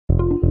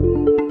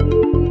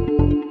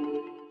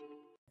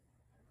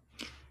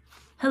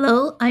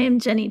Hello, I am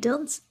Jenny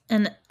Diltz,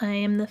 and I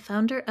am the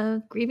founder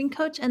of Grieving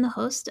Coach and the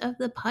host of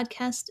the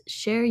podcast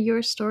Share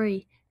Your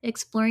Story,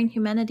 exploring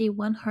humanity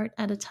one heart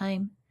at a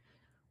time.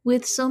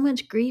 With so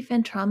much grief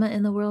and trauma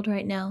in the world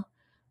right now,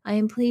 I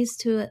am pleased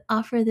to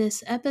offer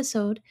this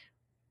episode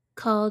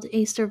called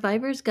A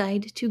Survivor's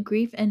Guide to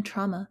Grief and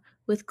Trauma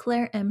with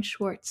Claire M.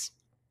 Schwartz.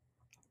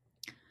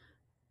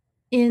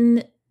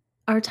 In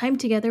our time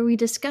together, we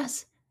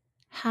discuss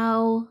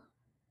how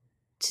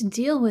to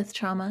deal with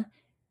trauma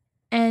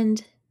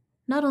and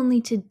not only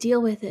to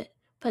deal with it,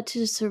 but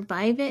to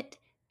survive it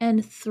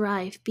and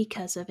thrive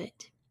because of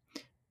it.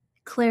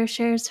 Claire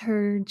shares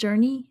her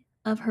journey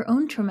of her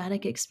own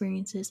traumatic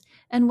experiences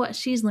and what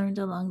she's learned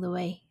along the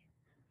way.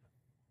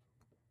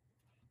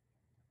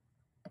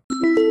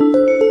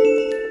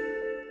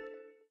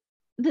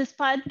 This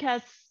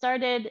podcast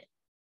started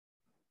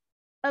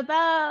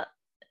about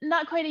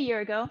not quite a year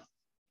ago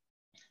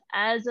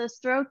as a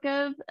stroke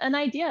of an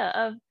idea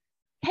of,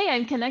 hey,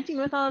 I'm connecting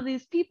with all of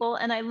these people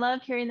and I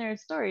love hearing their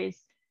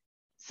stories.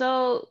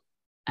 So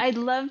I'd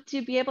love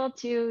to be able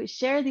to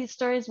share these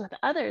stories with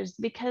others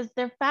because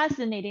they're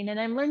fascinating and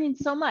I'm learning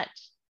so much.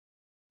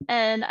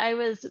 And I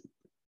was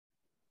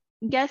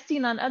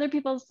guesting on other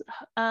people's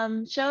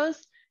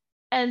shows.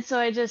 And so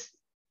it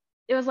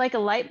was like a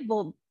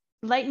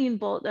lightning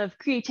bolt of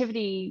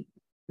creativity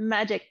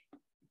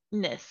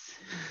magicness.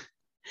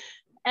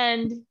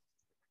 And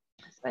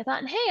so I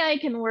thought, hey, I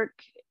can do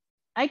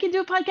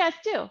a podcast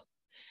too.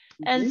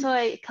 And so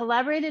I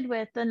collaborated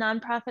with the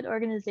nonprofit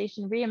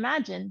organization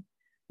Reimagine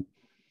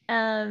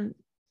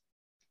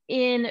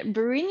in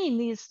bringing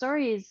these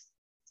stories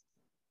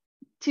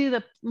to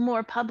the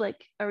more public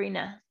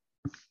arena.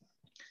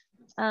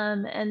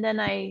 And then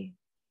I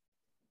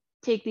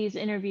take these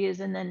interviews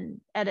and then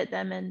edit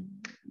them and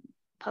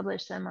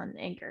publish them on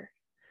Anchor.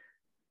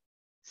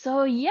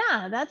 So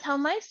yeah, that's how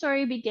my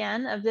story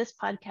began of this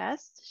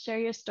podcast, Share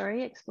Your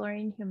Story,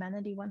 exploring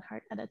humanity one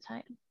heart at a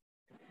time.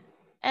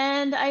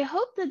 And I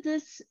hope that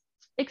this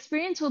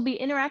experience will be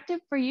interactive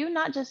for you,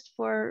 not just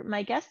for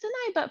my guest and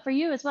I, but for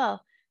you as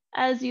well,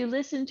 as you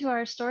listen to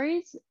our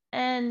stories,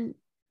 and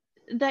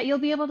that you'll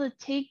be able to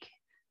take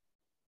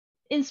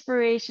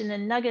inspiration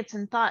and nuggets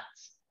and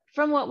thoughts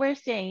from what we're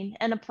saying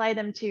and apply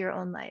them to your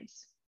own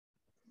lives.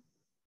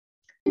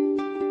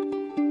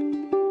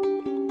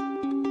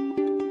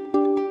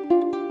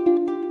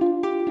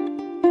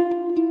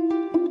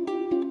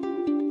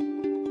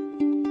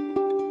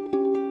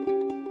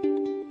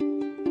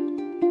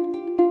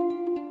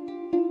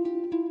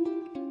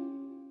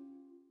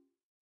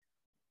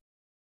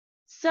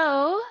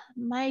 So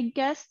my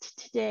guest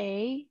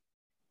today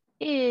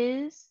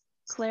is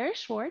Claire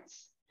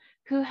Schwartz,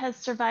 who has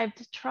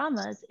survived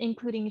traumas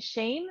including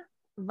shame,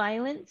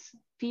 violence,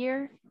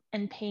 fear,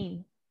 and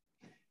pain.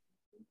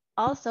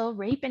 Also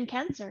rape and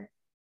cancer.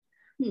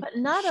 But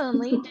not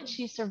only did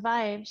she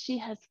survive, she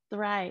has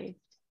thrived.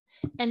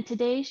 And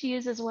today she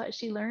uses what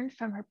she learned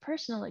from her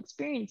personal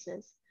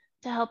experiences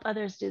to help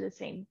others do the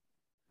same.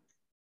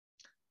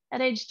 At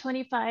age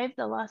 25,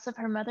 the loss of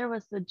her mother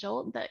was the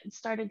jolt that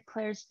started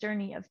Claire's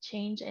journey of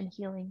change and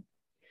healing.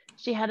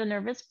 She had a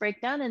nervous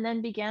breakdown and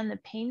then began the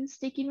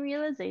painstaking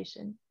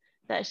realization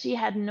that she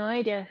had no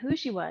idea who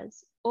she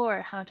was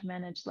or how to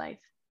manage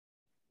life.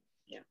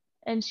 Yeah.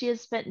 And she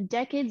has spent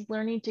decades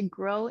learning to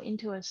grow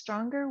into a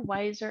stronger,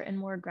 wiser, and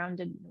more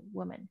grounded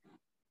woman.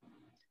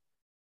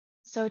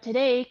 So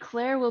today,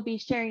 Claire will be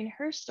sharing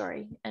her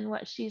story and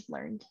what she's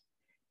learned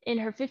in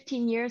her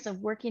 15 years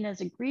of working as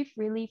a grief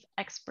relief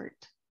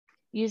expert,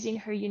 using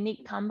her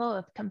unique combo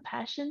of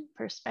compassion,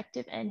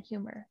 perspective, and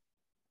humor.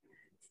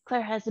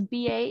 Claire has a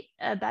BA,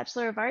 a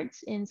Bachelor of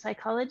Arts in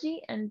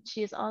Psychology, and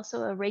she is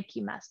also a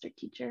Reiki master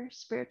teacher,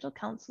 spiritual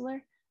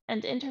counselor,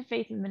 and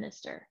interfaith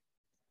minister,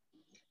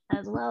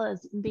 as well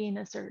as being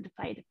a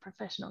certified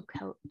professional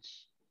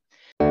coach.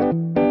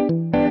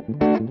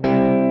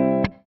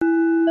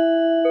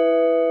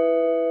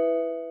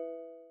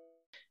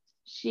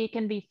 She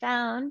can be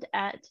found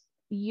at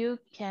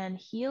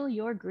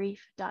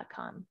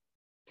youcanhealyourgrief.com,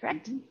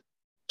 correct?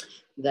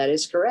 That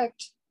is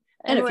correct.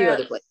 And a few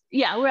other places.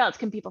 Yeah, where else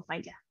can people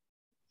find you?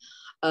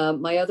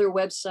 My other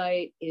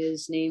website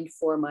is named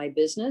for my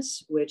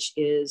business, which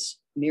is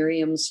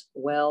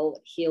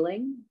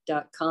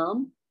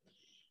miriamswellhealing.com.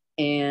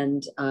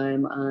 And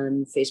I'm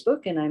on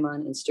Facebook and I'm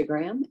on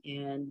Instagram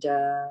and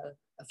a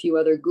few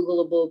other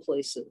Googleable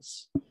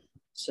places.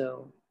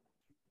 So.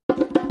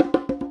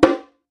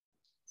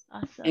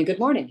 Awesome. And good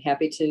morning.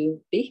 Happy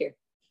to be here.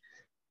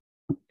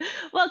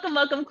 Welcome,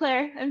 welcome,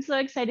 Claire. I'm so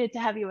excited to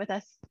have you with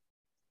us.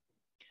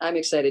 I'm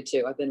excited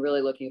too. I've been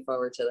really looking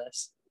forward to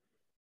this.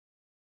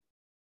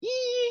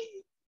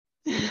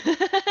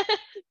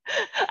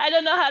 I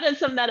don't know how to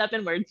sum that up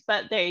in words,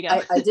 but there you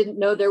go. I didn't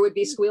know there would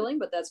be squealing,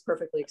 but that's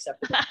perfectly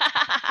acceptable.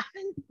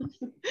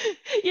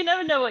 You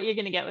never know what you're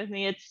going to get with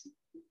me.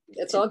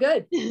 It's all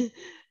good.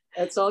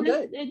 It's all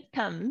good. It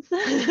comes.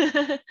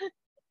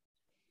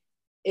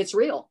 It's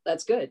real.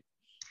 That's good.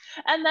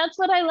 And that's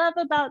what I love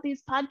about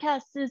these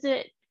podcasts is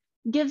it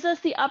gives us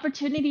the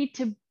opportunity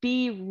to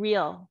be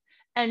real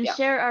and Yeah.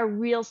 share our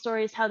real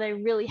stories, how they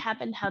really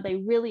happened, how they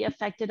really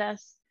affected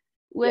us,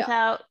 Yeah.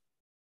 without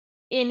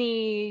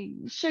any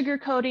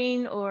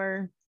sugarcoating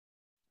or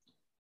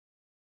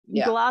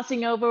Yeah.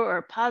 glossing over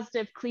or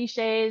positive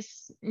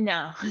cliches.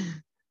 No.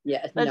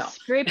 Yeah. Let's No.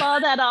 scrape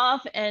all that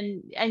off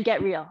and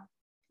get real.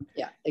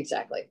 Yeah,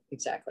 exactly.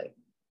 Exactly.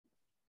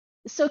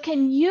 So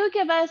can you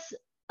give us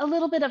a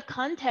little bit of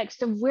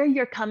context of where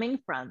you're coming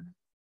from?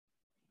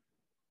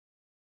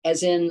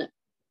 As in,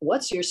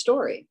 what's your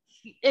story?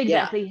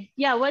 Exactly.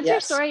 Yeah. What's your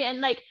Yes. story?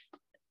 And like,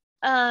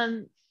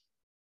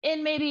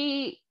 in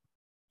maybe,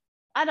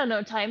 I don't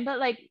know time, but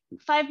like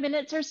 5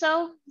 minutes or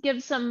so,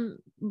 give some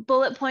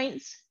bullet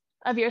points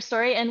of your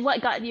story and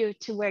what got you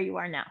to where you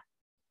are now.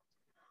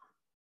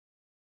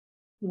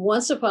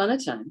 Once upon a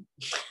time.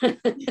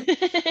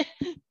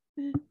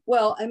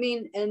 Well, I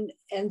mean, and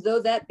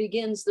though that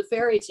begins the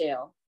fairy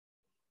tale,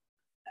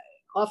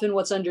 often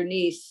what's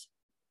underneath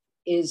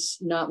is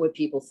not what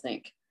people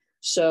think.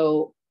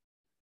 So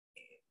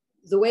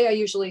the way I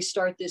usually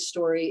start this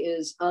story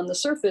is, on the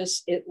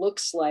surface, it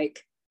looks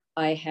like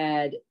I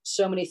had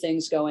so many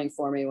things going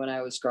for me when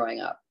I was growing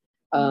up.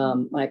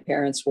 My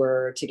parents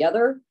were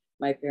together.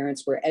 My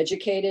parents were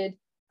educated.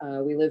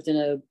 We lived in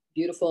a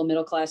beautiful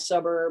middle-class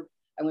suburb.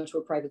 I went to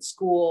a private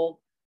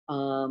school,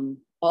 all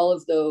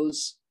of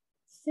those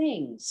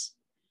things.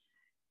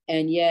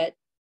 And yet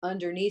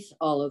underneath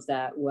all of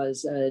that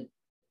was a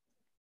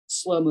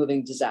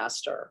slow-moving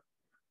disaster.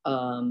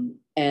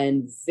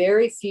 And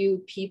very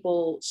few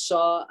people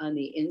saw on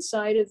the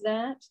inside of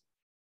that,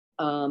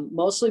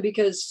 mostly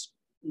because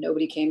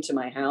nobody came to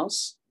my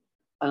house.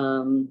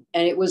 And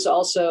it was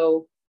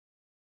also,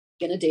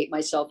 going to date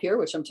myself here,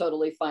 which I'm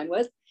totally fine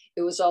with.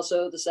 It was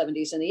also the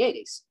 70s and the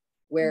 80s,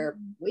 where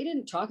we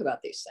didn't talk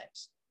about these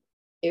things.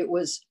 It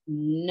was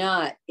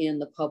not in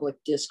the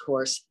public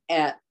discourse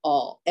at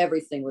all.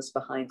 Everything was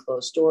behind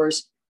closed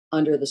doors,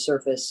 under the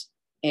surface,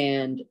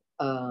 and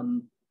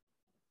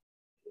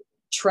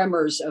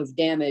tremors of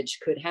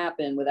damage could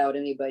happen without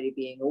anybody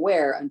being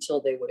aware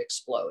until they would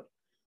explode.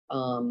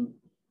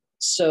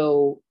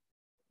 So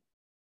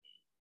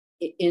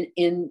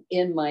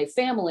in my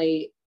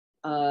family,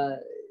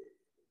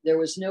 there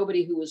was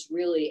nobody who was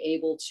really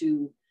able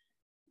to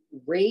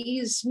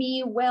raise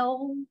me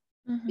well,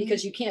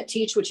 because you can't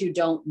teach what you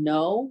don't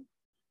know.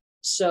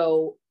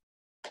 So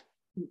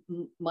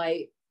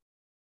my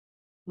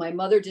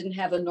mother didn't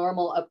have a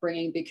normal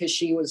upbringing because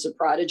she was a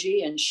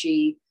prodigy, and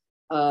she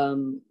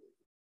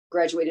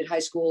graduated high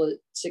school at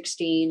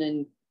 16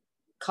 and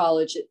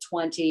college at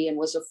 20 and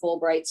was a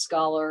Fulbright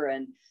scholar.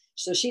 And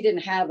so she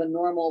didn't have a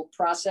normal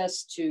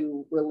process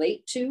to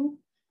relate to.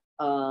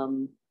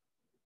 And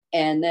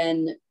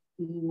then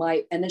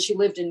she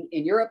lived in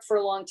Europe for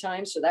a long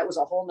time. So that was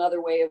a whole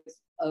nother way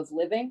of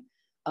living.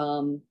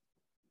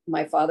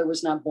 My father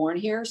was not born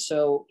here.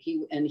 So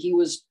he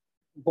was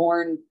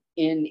born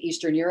in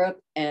Eastern Europe.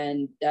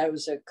 And that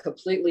was a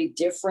completely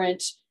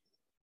different,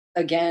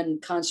 again,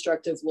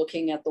 construct of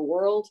looking at the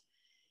world.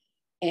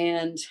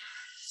 And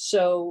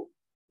so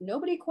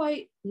nobody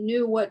quite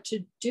knew what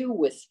to do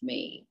with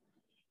me.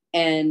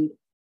 And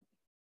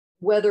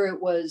whether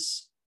it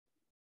was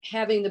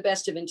having the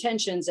best of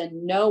intentions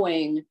and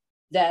knowing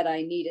that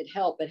I needed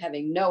help, but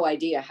having no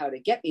idea how to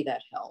get me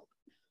that help,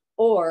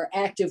 or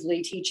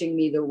actively teaching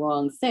me the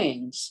wrong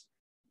things.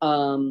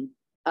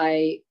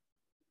 I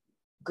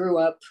grew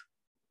up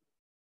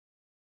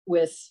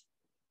with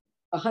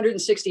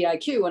 160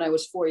 IQ when I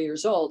was 4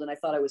 years old, and I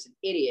thought I was an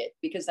idiot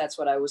because that's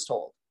what I was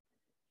told.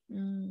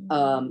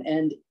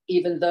 And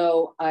even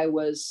though I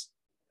was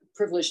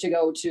privileged to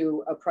go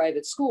to a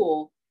private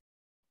school,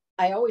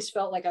 I always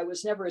felt like I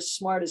was never as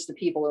smart as the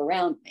people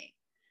around me.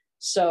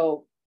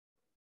 So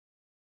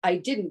I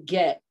didn't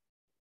get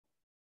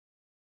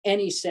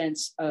any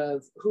sense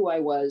of who I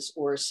was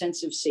or a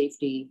sense of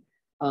safety.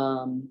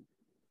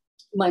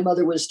 My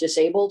mother was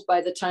disabled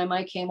by the time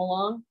I came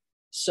along,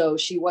 so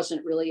she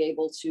wasn't really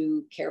able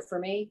to care for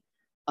me.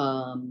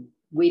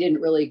 We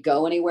didn't really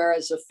go anywhere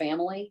as a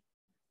family.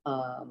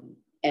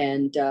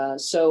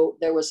 So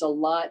there was a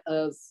lot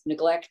of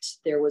neglect.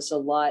 There was a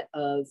lot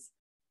of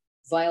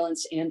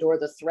violence and or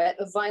the threat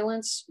of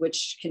violence,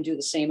 which can do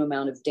the same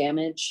amount of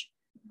damage.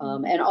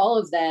 And all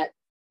of that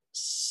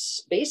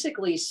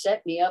basically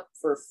set me up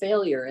for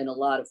failure in a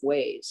lot of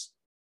ways,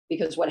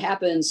 because what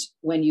happens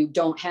when you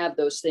don't have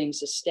those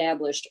things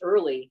established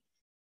early,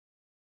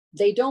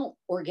 they don't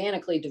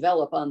organically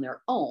develop on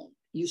their own.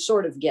 You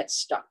sort of get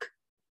stuck.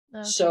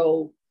 Okay.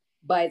 So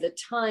by the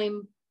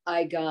time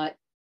I got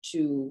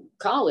to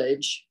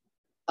college,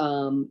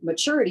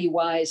 maturity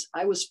wise,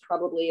 I was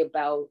probably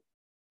about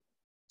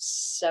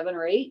 7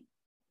 or 8.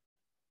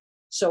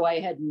 So I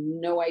had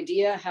no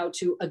idea how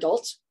to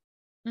adult.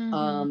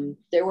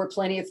 There were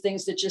plenty of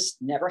things that just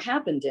never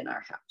happened in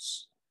our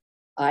house.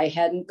 I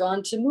hadn't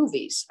gone to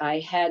movies. I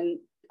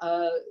hadn't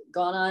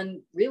gone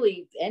on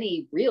really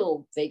any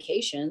real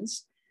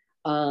vacations.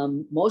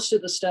 Most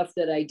of the stuff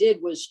that I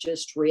did was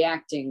just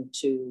reacting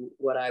to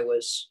what I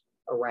was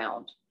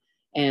around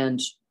and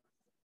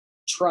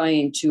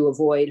trying to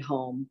avoid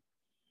home.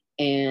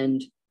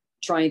 And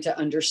trying to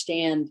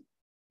understand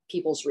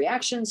people's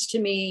reactions to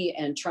me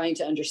and trying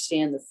to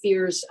understand the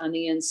fears on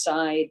the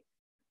inside.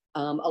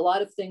 A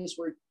lot of things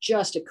were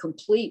just a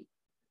complete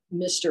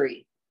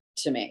mystery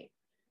to me.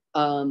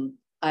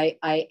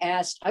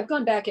 I've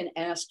gone back and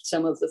asked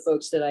some of the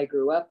folks that I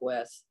grew up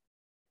with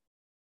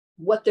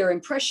what their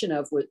impression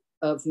of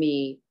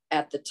me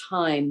at the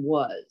time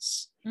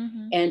was.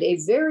 Mm-hmm. And a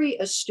very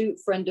astute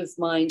friend of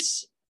mine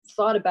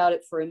thought about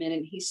it for a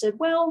minute. He said,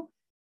 well,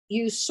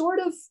 you sort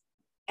of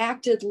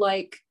acted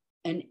like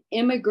an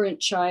immigrant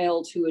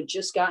child who had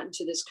just gotten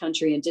to this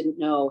country and didn't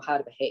know how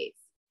to behave.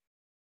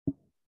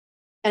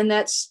 And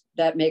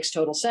that makes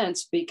total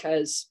sense,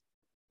 because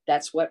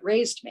that's what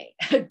raised me.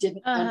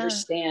 Didn't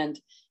understand,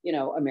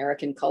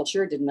 American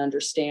culture, didn't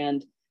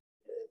understand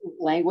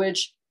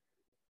language.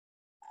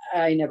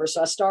 I never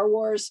saw Star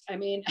Wars. I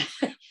mean,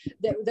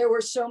 there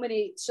were so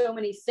many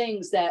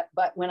things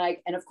but when I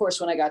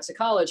got to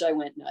college, I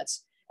went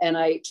nuts and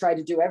I tried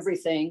to do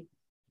everything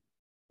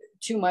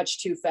too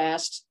much, too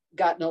fast,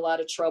 got in a lot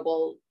of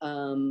trouble,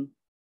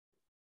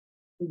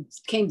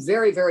 came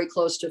very, very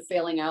close to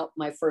failing out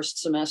my first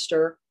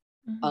semester.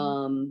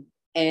 Mm-hmm.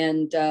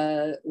 And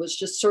was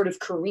just sort of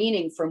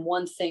careening from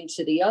one thing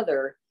to the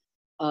other,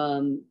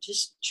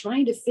 just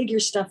trying to figure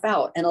stuff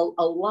out. And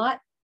a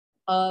lot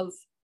of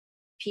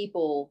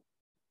people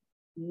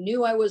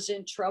knew I was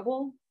in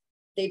trouble.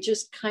 They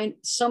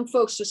some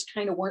folks just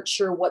kind of weren't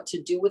sure what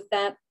to do with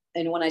that.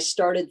 And when I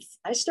started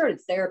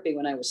therapy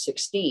when I was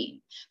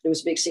 16. It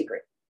was a big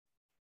secret.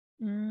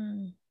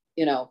 Mm.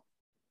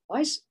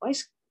 Why is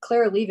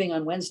Claire leaving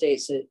on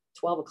Wednesdays at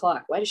 12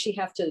 o'clock? Why does she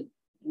have to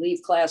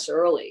leave class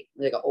early?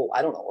 And they go, oh,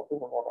 I don't know.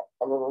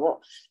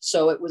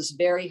 So it was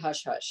very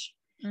hush hush.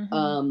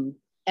 Mm-hmm.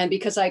 And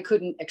because I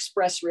couldn't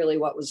express really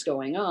what was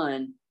going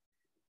on,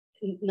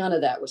 none of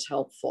that was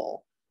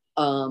helpful.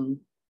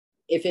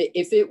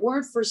 If it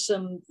weren't for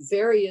some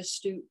very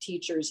astute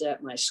teachers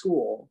at my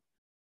school,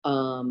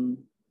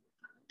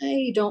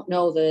 I don't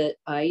know that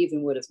I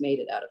even would have made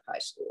it out of high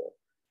school,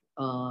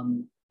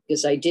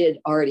 because I did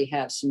already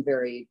have some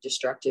very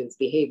destructive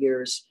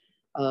behaviors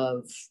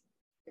of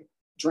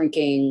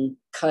drinking,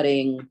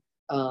 cutting,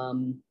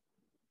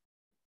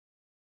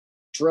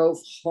 drove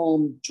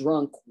home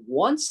drunk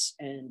once.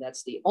 And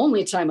that's the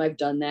only time I've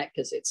done that,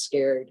 because it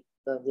scared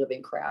the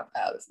living crap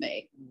out of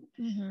me.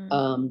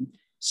 Mm-hmm.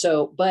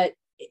 But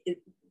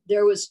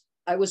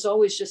I was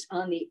always just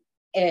on the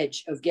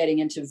edge of getting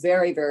into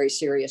very, very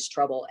serious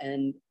trouble.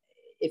 And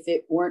if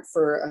it weren't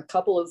for a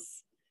couple of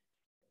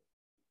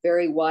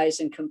very wise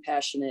and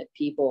compassionate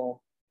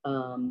people,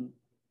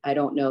 I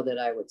don't know that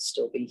I would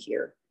still be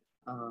here.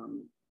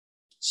 And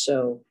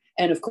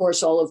of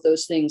course, all of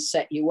those things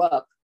set you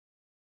up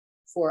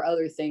for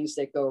other things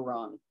that go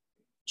wrong.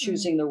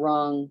 Choosing the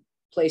wrong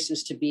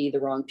places to be, the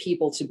wrong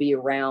people to be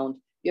around.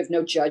 You have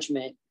no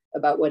judgment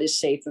about what is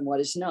safe and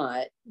what is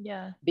not.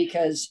 Yeah.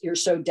 Because you're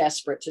so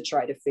desperate to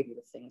try to figure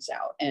things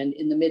out. And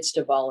in the midst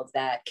of all of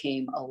that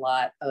came a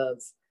lot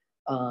of,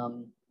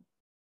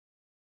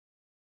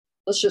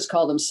 let's just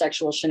call them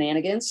sexual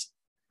shenanigans.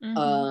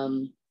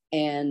 Mm-hmm.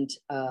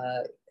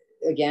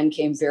 Again,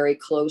 came very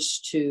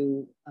close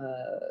to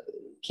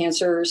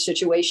cancer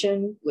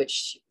situation,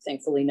 which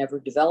thankfully never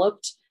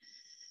developed.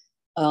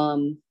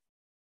 And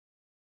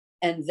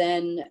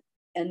then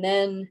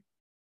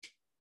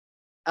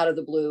out of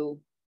the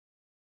blue,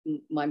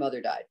 my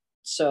mother died.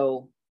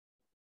 So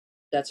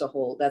that's the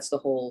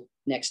whole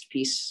next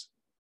piece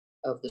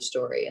of the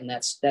story. And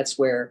that's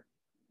where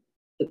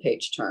the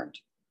page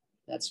turned.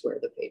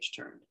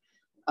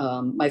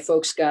 My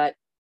folks got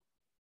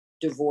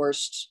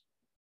divorced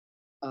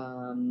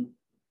in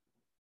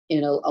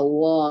a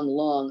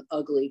long,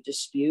 ugly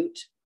dispute.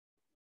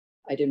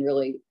 I didn't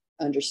really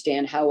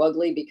understand how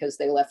ugly, because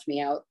they left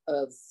me out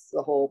of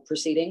the whole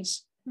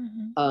proceedings.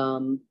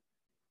 Mm-hmm.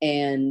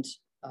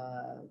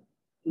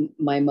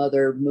 My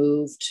mother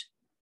moved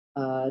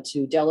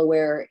to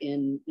Delaware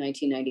in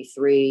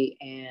 1993,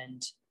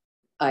 and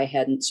I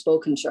hadn't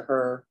spoken to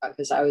her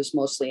because I was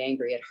mostly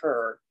angry at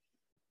her.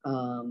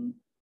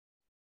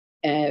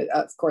 And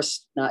of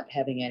course, not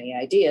having any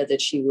idea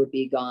that she would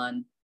be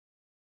gone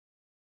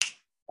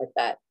like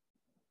that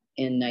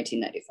in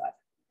 1995.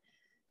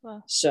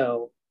 Wow.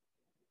 So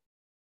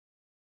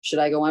should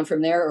I go on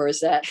from there, or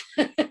is that?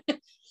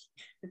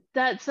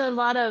 That's a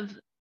lot of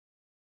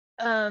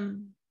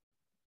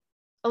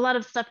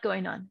stuff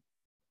going on.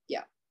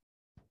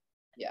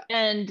 Yeah.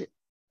 And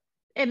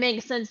it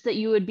makes sense that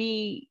you would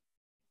be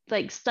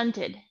like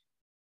stunted.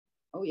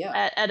 Oh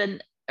yeah. At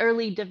an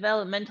early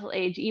developmental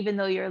age, even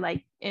though you're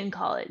like in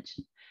college.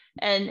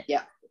 And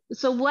yeah.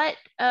 So what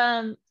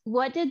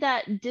did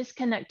that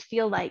disconnect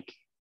feel like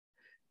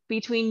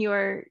between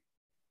your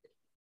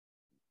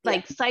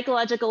like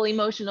psychological,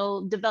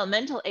 emotional,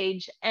 developmental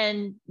age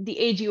and the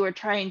age you were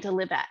trying to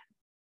live at?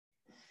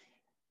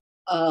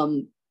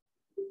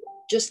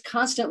 Just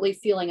constantly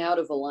feeling out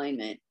of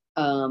alignment.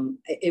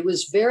 It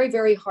was very,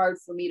 very hard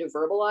for me to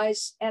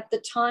verbalize at the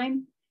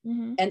time.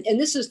 And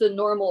this is the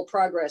normal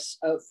progress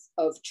of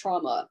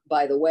trauma,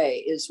 by the way,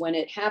 is when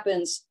it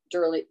happens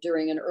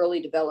during an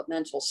early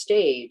developmental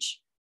stage,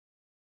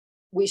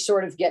 we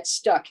sort of get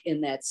stuck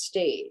in that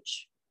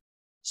stage.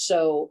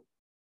 So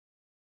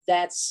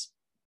that's,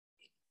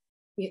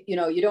 you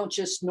know, you don't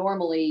just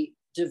normally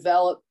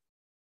develop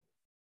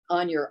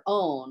on your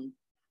own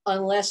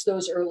unless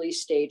those early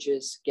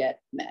stages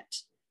get met.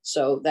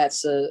 So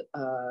that's a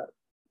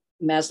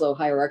Maslow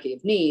hierarchy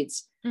of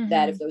needs,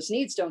 that if those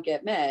needs don't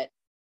get met,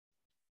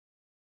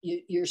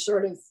 you're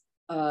sort of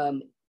I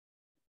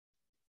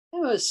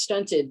don't know,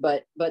 stunted,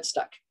 but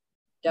stuck,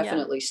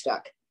 definitely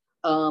stuck.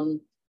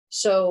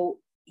 So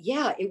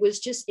yeah, it was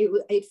just,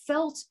 it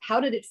felt,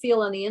 how did it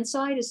feel on the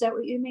inside? Is that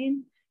what you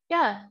mean?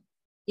 Yeah.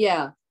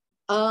 Yeah.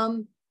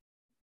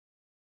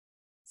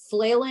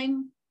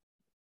 Flailing,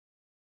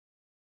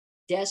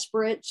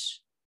 desperate,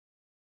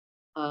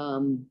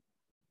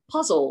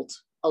 puzzled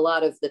a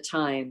lot of the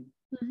time,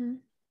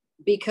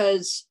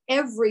 because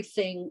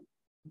everything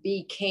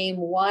became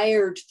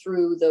wired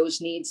through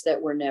those needs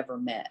that were never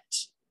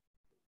met,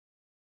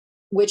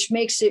 which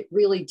makes it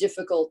really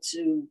difficult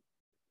to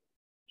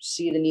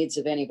see the needs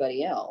of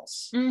anybody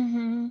else.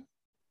 Mind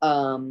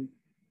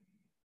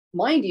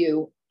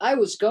you, I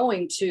was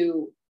going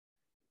to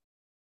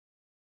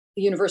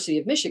the University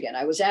of Michigan.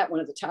 I was at one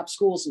of the top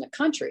schools in the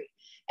country,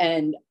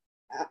 and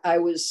I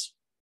was,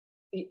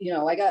 you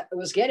know, I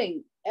was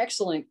getting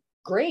excellent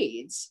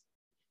grades.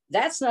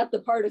 That's not the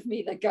part of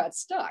me that got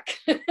stuck.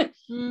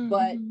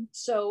 But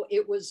so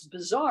it was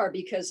bizarre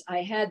because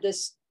I had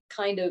this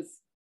kind of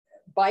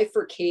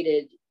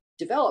bifurcated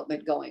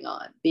development going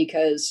on,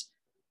 because,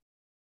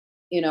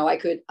 you know, I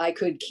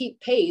could keep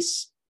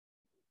pace,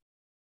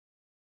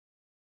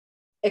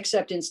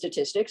 except in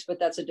statistics, but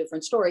that's a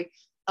different story,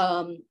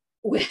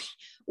 with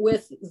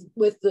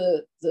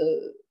the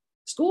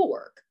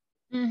schoolwork.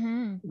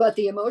 But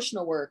the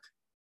emotional work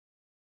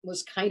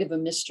was kind of a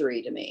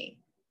mystery to me.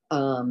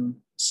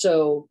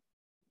 So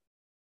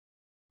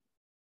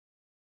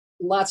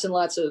lots and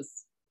lots of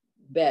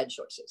bad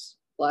choices,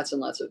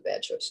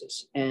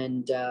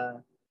 and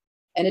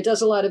it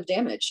does a lot of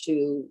damage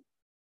to.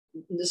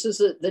 This is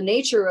the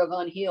nature of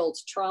unhealed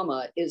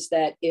trauma, is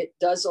that it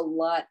does a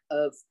lot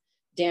of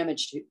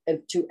damage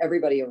to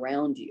everybody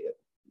around you.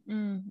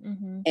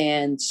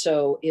 And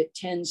so it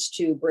tends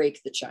to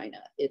break the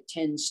china. It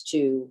tends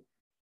to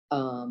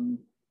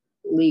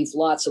leave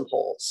lots of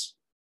holes.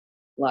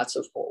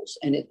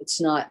 And it's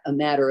not a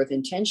matter of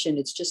intention.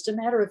 It's just a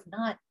matter of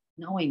not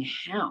knowing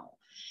how.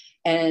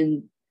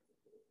 And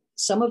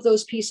some of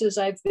those pieces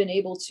I've been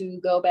able to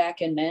go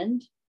back and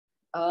mend,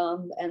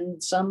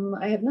 and some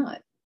I have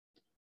not.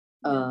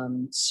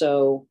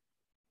 So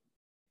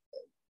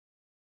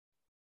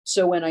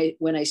when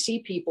I see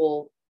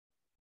people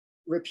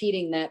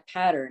repeating that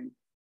pattern,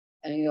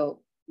 and I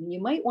go, you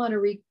might want to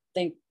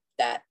rethink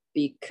that,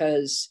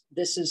 because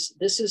this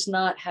is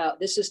not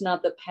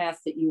the path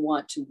that you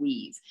want to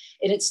weave.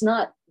 And it's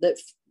not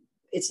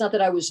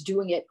that I was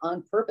doing it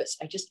on purpose.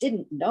 I just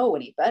didn't know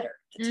any better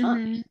at the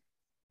time.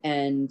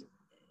 And,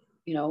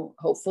 you know,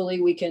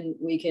 hopefully we can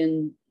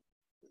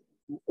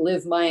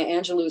live Maya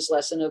Angelou's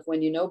lesson of,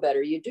 when you know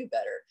better, you do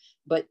better.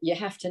 But you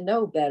have to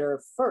know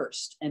better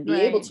first, and be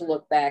able to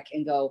look back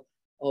and go,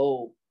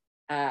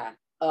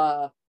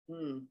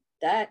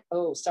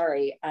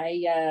 sorry,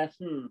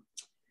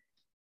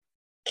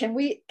 can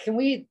we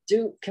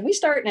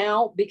start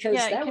now, because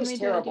that was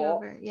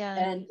terrible.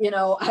 And, you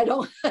know, I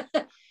don't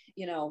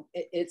you know,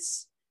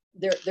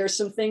 there's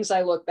some things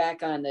I look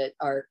back on that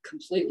are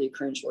completely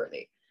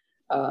cringeworthy,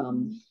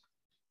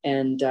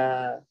 and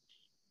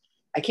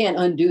I can't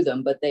undo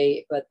them, but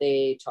they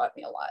taught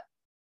me a lot.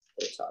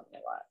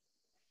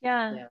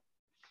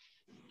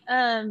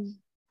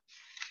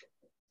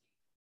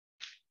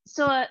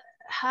 So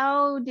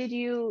how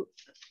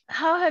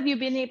have you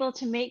been able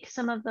to make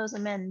some of those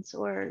amends,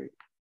 or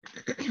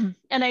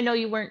and I know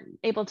you weren't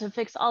able to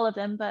fix all of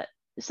them, but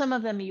some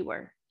of them you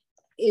were?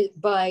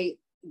 By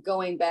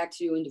going back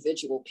to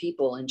individual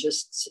people and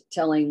just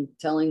telling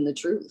the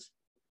truth.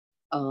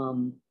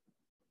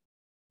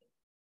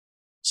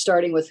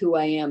 Starting with who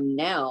I am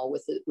now,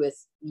 with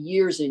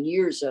years and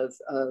years of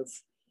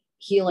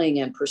healing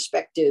and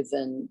perspective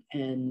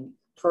and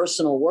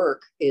personal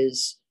work,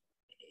 is,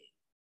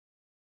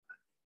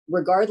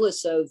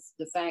 regardless of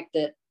the fact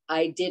that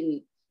I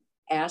didn't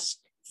ask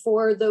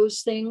for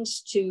those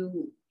things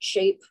to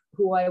shape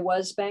who I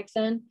was back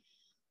then,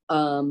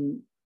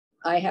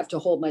 I have to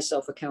hold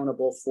myself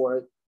accountable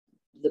for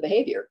the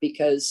behavior,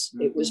 because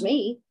it was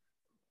me.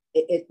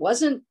 It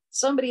wasn't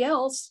somebody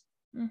else.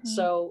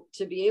 So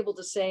to be able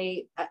to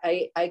say,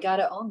 I got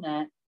to own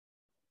that.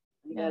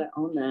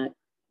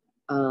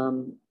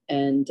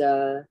 And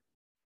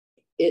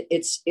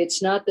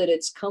it's not that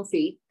it's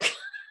comfy.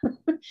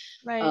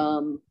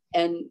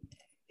 And,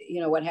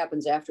 you know, what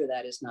happens after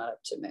that is not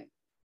up to me,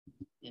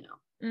 you know.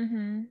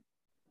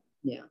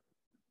 Yeah.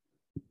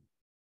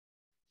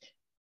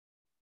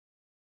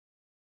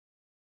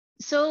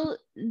 So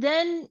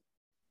then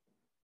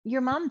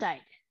your mom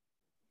died.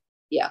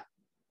 Yeah.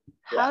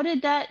 How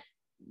did that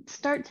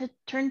start to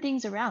turn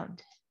things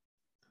around?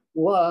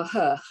 Well,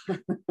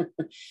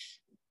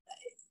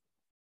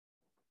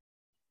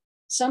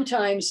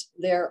 sometimes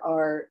there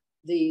are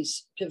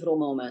these pivotal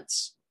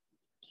moments.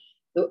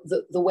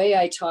 The way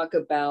I talk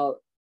about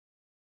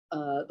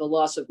the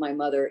loss of my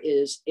mother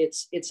is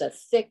it's a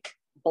thick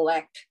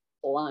black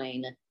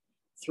line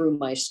through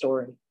my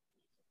story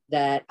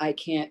that I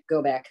can't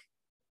go back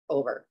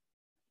over.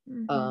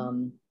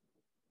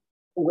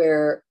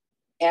 Where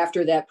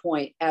after that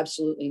point,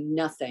 absolutely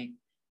nothing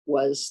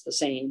was the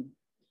same.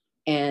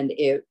 And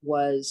it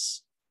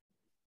was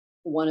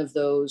one of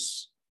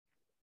those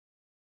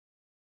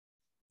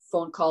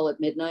phone call at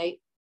midnight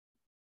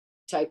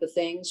type of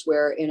things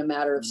where in a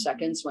matter of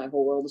seconds, my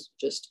whole world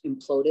just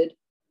imploded.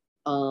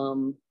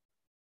 And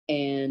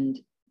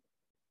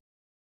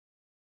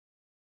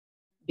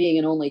being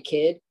an only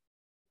kid,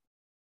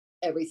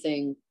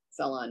 everything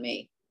fell on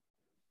me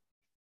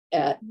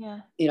at,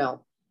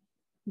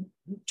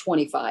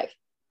 25.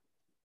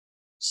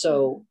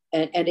 So,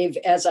 and if,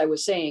 as I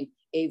was saying,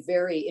 a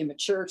very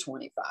immature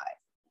 25.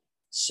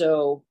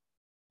 So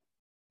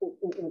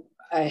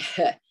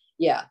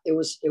yeah, it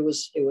was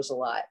a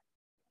lot.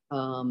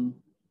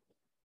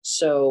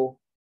 So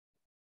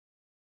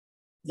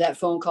that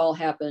phone call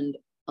happened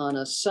on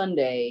a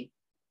Sunday.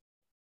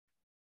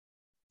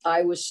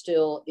 I was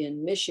still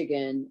in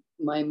Michigan.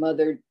 My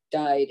mother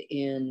died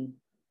in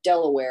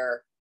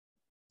Delaware.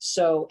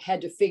 So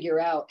had to figure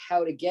out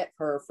how to get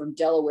her from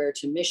Delaware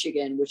to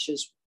Michigan, which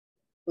is,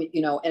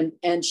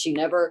 and she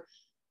never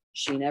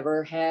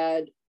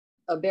had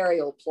a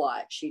burial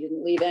plot. She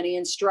didn't leave any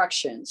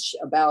instructions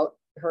about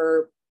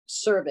her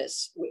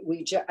service.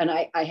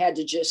 I had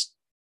to just,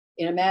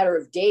 in a matter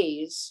of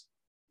days,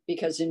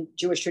 because in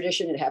Jewish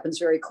tradition, it happens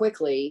very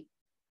quickly.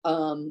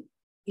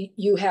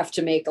 You have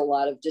to make a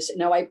lot of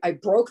Now I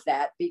broke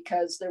that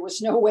because there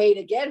was no way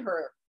to get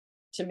her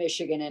to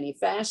Michigan any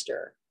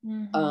faster.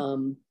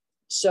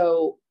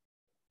 So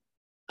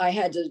I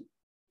had to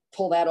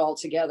pull that all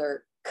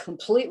together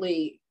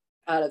completely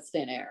out of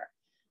thin air.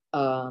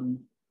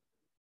 Then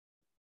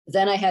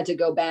I had to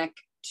go back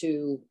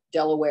to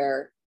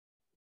Delaware,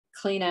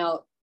 clean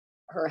out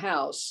her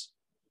house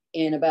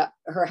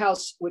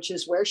which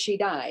is where she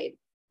died.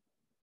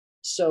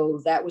 So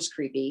that was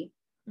creepy.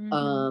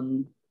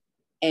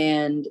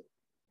 And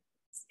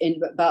in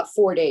about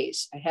 4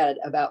 days, I had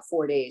about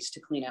 4 days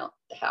to clean out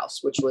the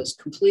house, which was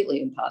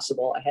completely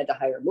impossible. I had to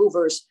hire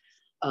movers.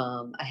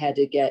 I had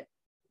to get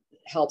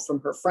help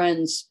from her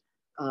friends.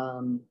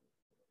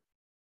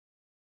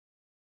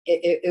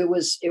 It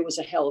was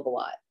a hell of a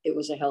lot. It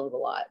was a hell of a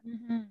lot.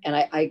 And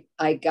I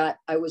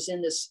was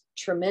in this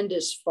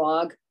tremendous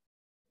fog.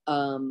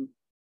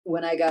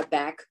 When I got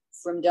back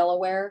from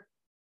Delaware,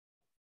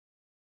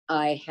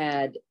 I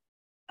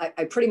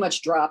pretty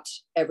much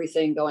dropped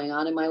everything going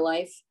on in my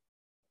life,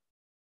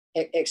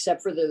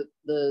 except for the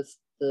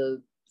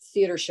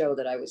theater show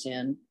that I was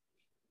in,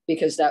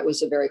 because that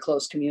was a very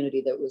close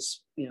community that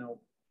was,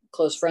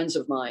 close friends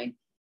of mine.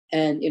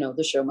 And,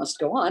 the show must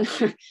go on.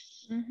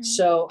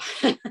 So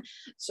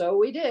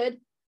we did.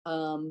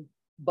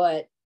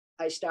 But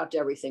I stopped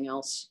everything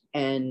else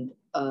and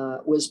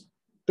was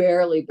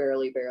barely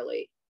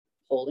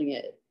holding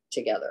it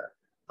together.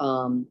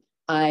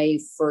 I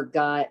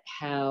forgot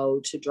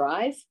how to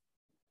drive.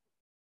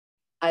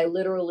 I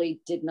literally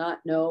did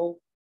not know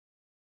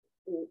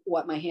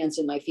what my hands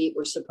and my feet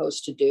were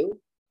supposed to do.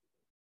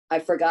 I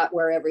forgot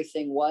where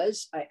everything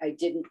was. I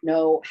didn't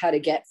know how to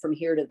get from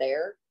here to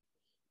there.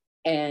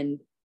 And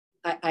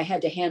I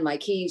had to hand my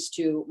keys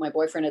to my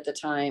boyfriend at the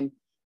time.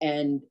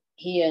 And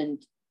he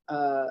and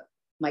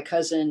my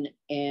cousin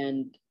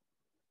and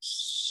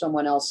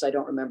someone else, I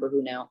don't remember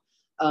who now,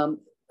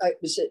 I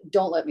said,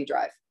 don't let me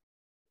drive.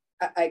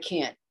 I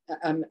can't.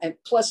 And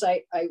plus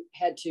I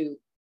had to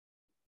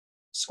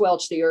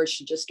squelch the urge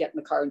to just get in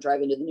the car and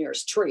drive into the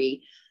nearest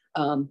tree.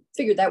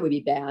 Figured that would be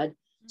bad.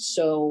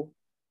 So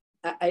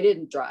I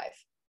didn't drive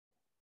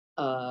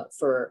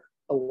for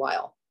a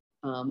while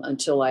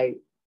until I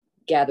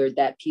gathered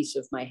that piece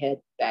of my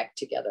head back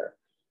together.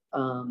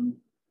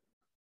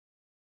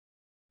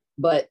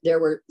 But there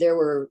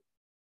were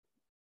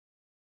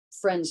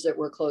friends that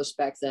were close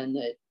back then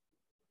that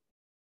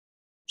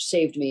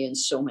saved me in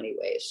so many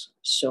ways.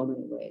 So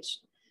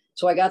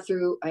I got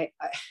through, I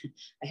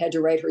had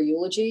to write her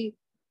eulogy.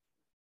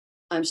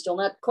 I'm still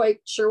not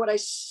quite sure what I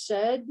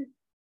said.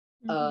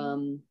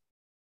 And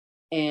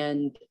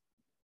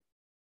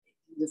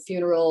the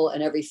funeral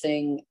and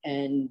everything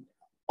and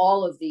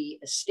all of the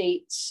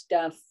estate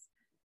stuff.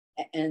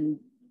 And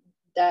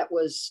that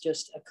was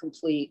just a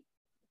complete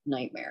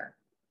nightmare.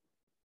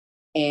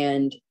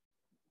 And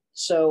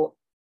so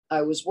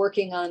I was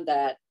working on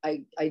that.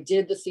 I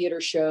did the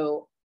theater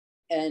show.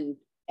 And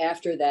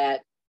after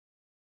that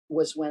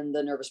was when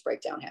the nervous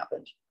breakdown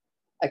happened.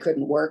 I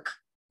couldn't work.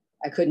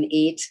 I couldn't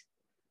eat.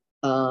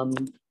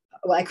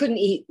 I couldn't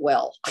eat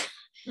well.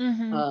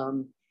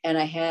 And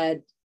I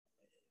had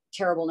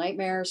terrible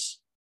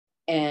nightmares.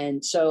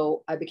 And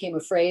so I became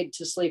afraid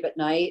to sleep at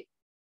night.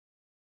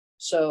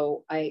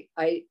 So I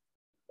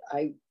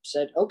I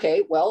said,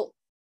 okay, well,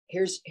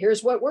 here's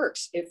what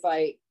works. If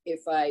I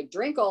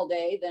drink all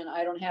day, then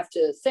I don't have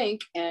to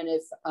think. And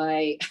if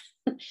I,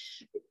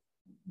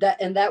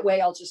 that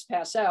way I'll just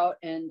pass out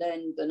and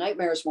then the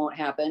nightmares won't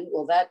happen.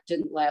 Well, that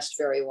didn't last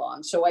very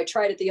long. So I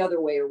tried it the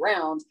other way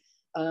around,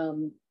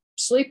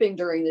 sleeping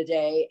during the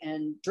day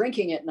and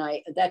drinking at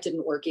night. That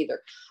didn't work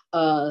either.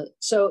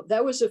 So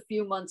that was a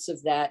few months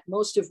of that,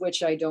 most of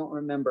which I don't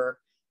remember.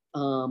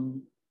 I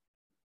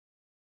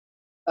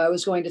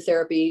was going to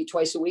therapy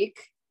twice a week.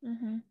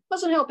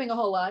 Wasn't helping a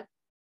whole lot.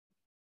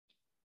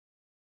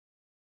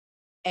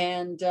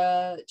 And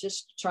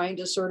just trying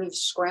to sort of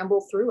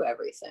scramble through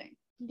everything.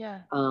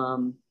 Yeah.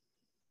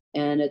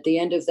 And at the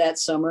end of that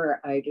summer,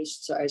 I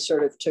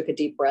sort of took a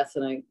deep breath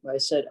and I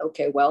said,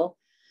 okay, well,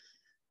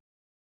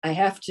 I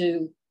have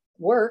to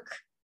work,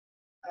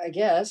 I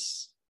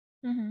guess.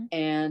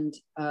 And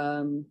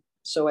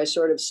so I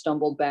sort of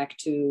stumbled back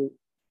to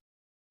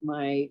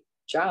my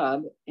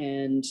job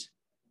and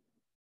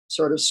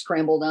sort of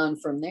scrambled on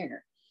from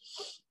there,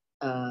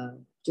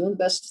 doing the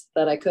best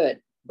that I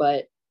could.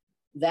 But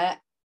the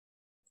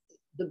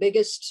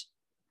biggest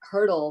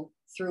hurdle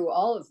through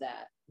all of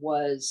that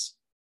was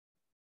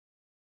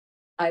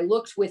I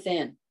looked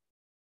within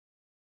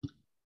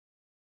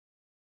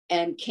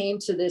and came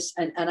to this,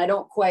 and I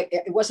don't quite,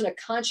 it wasn't a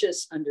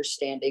conscious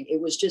understanding. It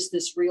was just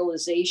this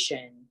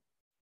realization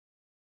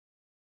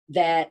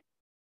that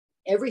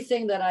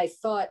everything that I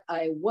thought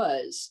I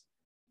was,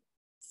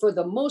 for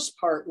the most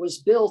part, was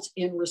built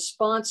in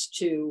response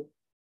to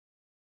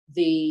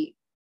the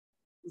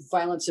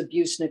violence,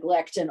 abuse,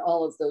 neglect, and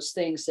all of those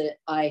things that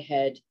I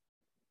had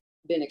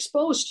been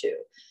exposed to.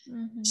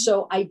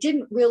 So I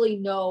didn't really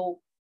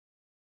know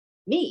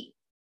me.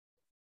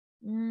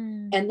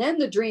 And then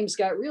the dreams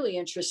got really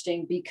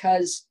interesting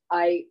because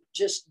I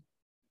just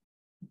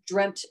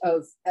dreamt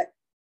of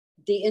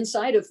the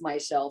inside of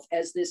myself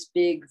as this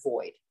big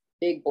void,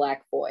 big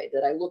black void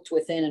that I looked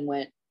within and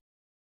went,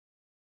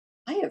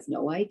 I have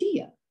no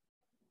idea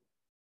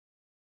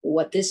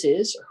what this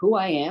is, or who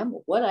I am,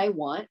 what I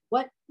want,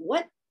 what,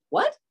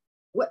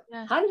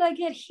 yeah. How did I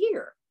get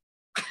here?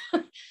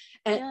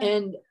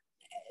 And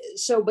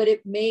so, but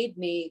it made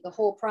me, the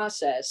whole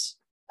process,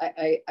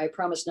 I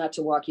promise not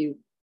to walk you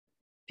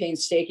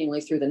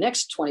painstakingly through the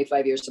next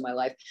 25 years of my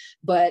life,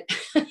 but,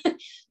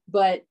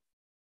 but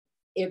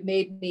it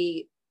made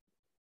me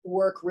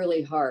work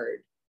really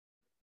hard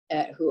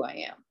at who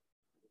I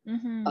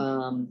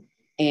am.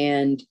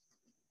 And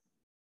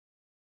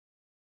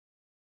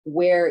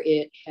where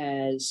it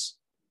has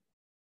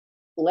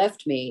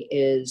left me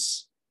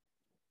is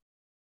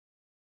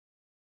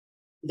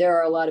there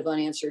are a lot of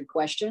unanswered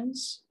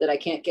questions that I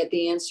can't get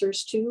the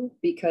answers to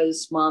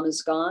because mom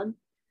is gone.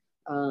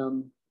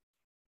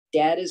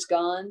 Dad is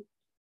gone.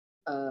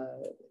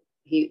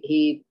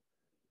 He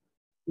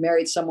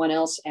married someone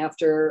else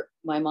after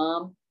my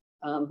mom,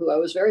 who I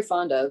was very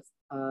fond of,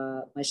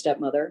 my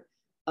stepmother.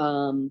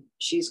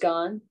 She's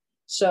gone.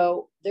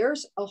 So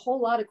there's a whole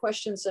lot of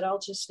questions that I'll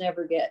just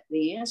never get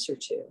the answer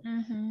to.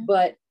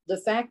 But the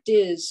fact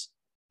is,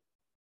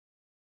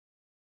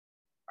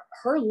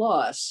 her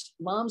loss,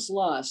 mom's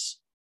loss,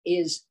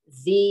 is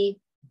the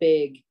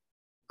big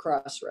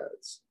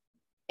crossroads.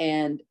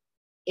 And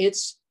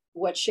it's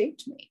what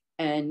shaped me.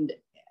 And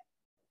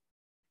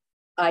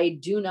I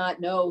do not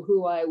know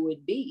who I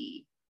would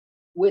be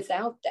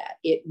without that.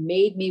 It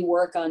made me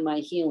work on my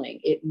healing.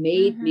 It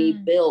made me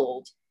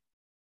build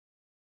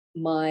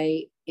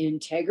my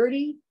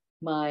integrity,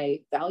 my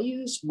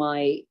values,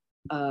 my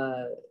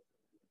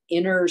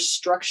inner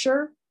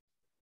structure.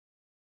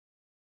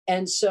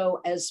 And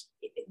so it's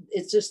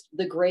just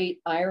the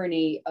great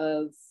irony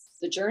of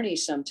the journey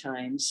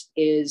sometimes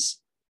is,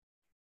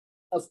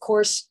 of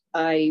course,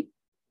 I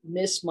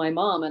miss my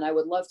mom and I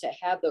would love to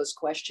have those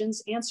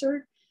questions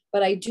answered,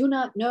 but I do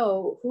not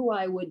know who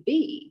I would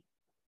be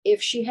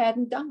if she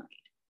hadn't died.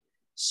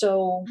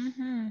 So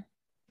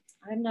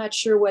I'm not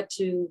sure what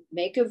to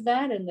make of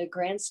that in the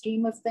grand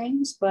scheme of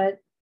things, but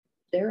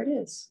there it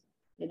is,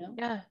 you know?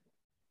 Yeah.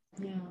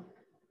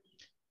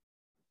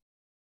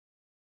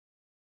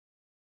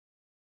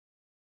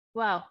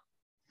 Wow.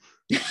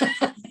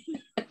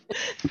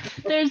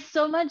 There's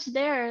so much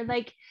there,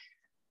 like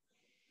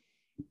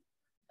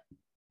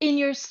in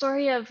your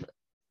story of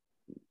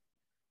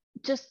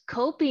just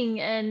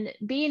coping and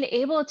being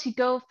able to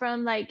go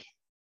from like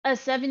a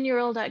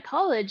 7-year-old at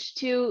college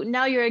to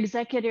now you're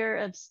executor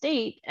of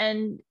state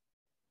and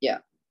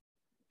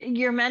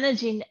you're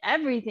managing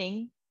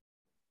everything.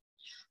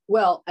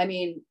 Well, I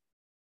mean,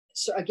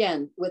 so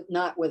again,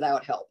 not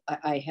without help.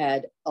 I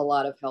had a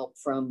lot of help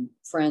from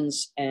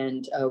friends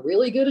and a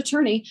really good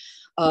attorney.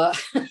 But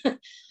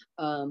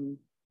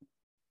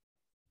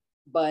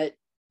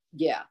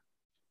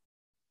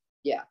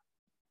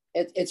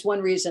it's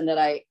one reason that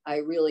I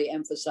really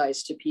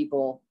emphasize to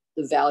people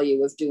the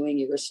value of doing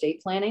your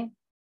estate planning.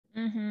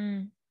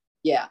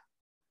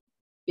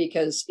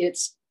 Because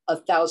it's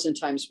 1,000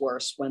 times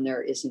worse when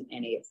there isn't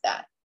any of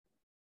that.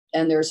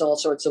 And there's all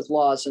sorts of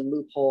laws and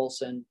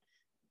loopholes and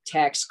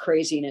tax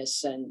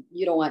craziness, and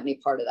you don't want any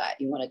part of that.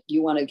 You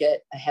want to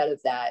get ahead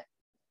of that,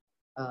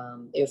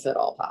 if at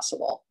all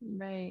possible.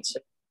 Right. So,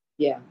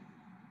 yeah.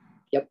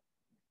 Yep.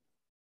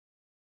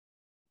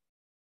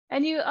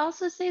 And you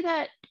also say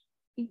that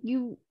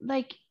you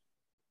like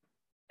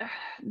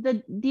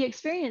the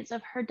experience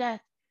of her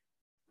death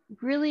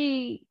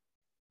really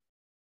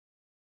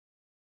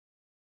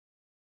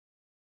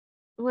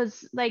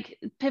was like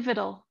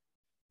pivotal.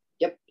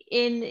 Yep.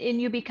 In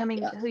you becoming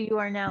Yeah. who you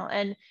are now,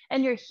 and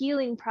your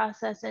healing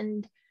process,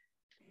 and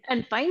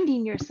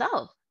finding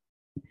yourself.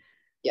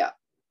 Yeah.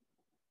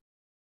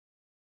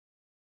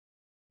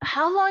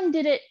 How long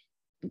did it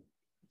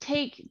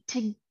take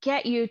to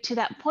get you to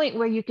that point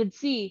where you could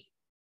see,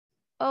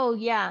 oh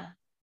yeah,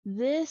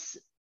 this,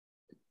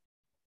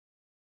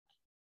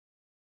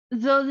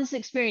 though this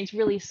experience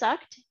really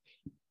sucked,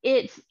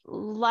 it's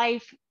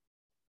life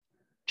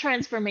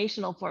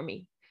transformational for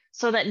me,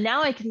 so that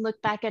now I can look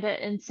back at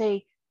it and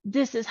say,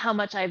 this is how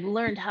much I've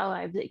learned, how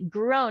I've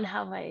grown,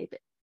 how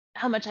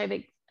much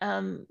I've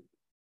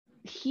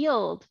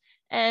healed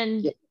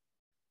and Yeah.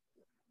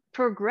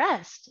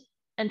 progressed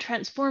and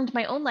transformed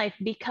my own life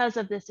because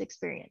of this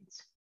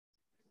experience?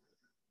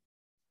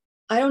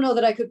 I don't know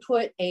that I could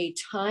put a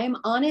time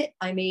on it.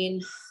 I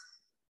mean,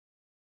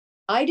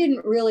 I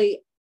didn't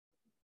really,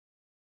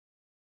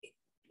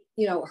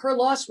 her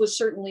loss was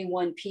certainly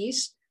one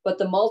piece, but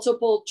the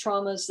multiple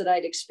traumas that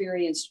I'd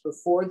experienced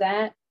before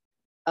that,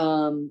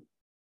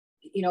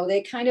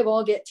 they kind of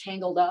all get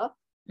tangled up.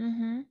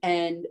 Mm-hmm.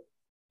 And,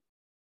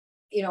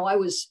 I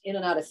was in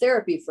and out of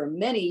therapy for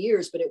many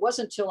years, but it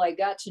wasn't until I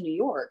got to New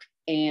York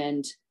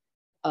and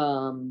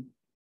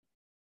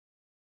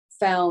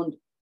found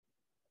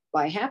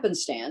by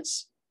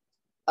happenstance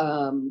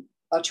a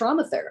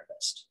trauma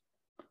therapist.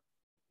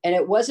 And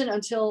it wasn't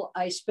until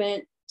I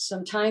spent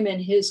some time in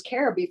his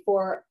care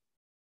before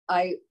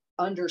I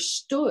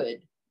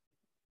understood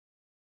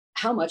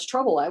how much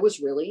trouble I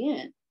was really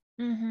in.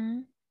 Mm-hmm.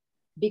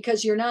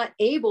 Because you're not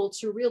able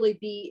to really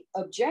be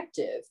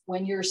objective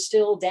when you're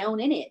still down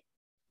in it.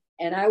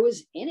 And I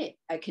was in it.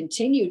 I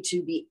continued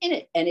to be in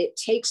it. And it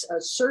takes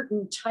a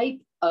certain type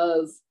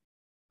of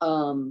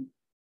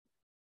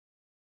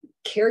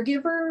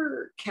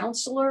caregiver,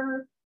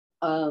 counselor,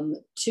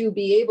 to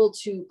be able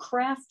to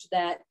craft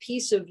that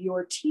piece of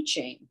your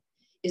teaching,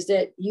 is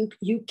that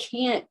you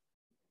can't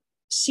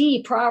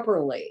see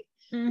properly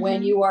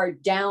when you are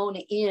down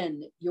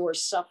in your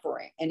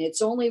suffering. And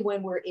it's only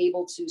when we're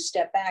able to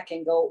step back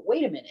and go,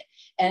 wait a minute.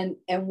 And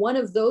one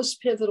of those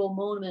pivotal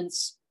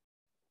moments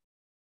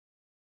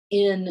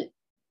in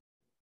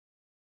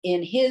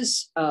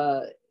his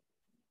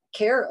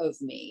care of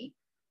me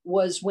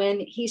was when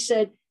he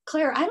said,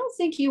 Claire, I don't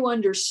think you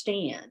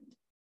understand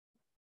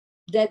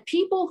that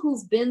people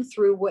who've been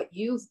through what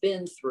you've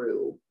been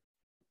through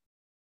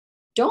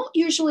don't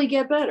usually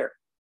get better.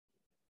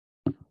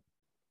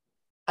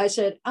 I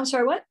said, I'm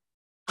sorry, what?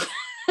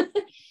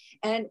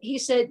 And he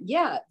said,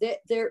 yeah,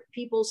 there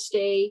people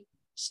stay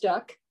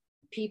stuck.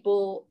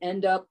 People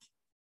end up,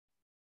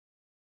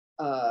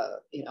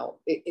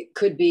 it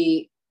could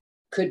be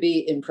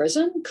in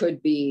prison,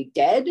 could be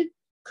dead,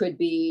 could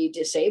be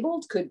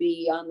disabled, could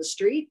be on the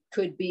street,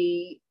 could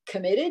be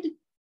committed.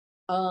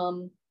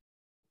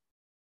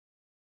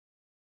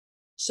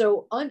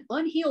 So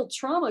unhealed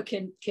trauma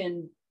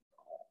can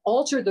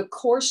alter the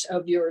course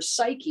of your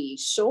psyche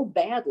so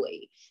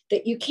badly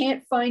that you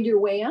can't find your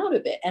way out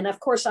of it. And of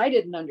course, I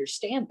didn't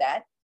understand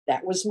that.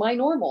 That was my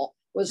normal,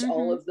 was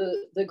all of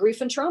the grief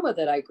and trauma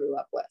that I grew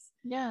up with.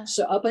 Yeah.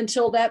 So up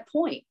until that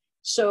point.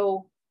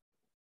 So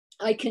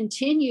I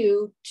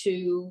continue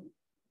to,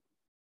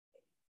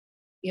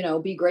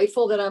 be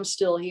grateful that I'm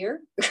still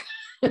here.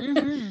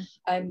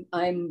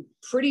 I'm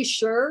pretty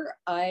sure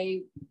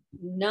there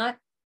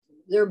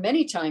are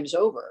many times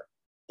over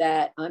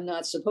that I'm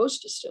not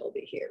supposed to still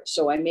be here.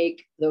 So I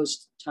make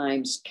those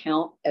times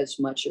count as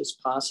much as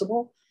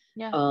possible.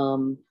 Yeah.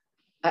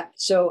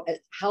 So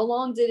how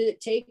long did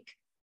it take?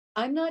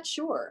 I'm not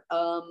sure.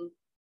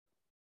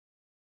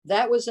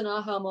 That was an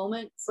aha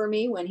moment for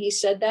me when he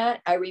said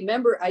that. I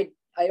remember, I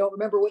don't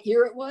remember what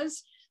year it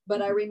was,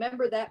 but I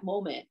remember that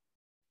moment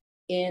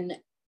in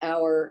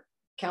our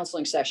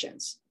counseling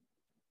sessions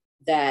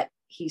that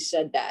he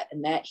said that,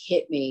 and that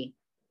hit me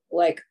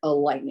like a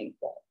lightning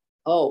bolt.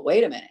 Oh,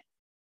 wait a minute.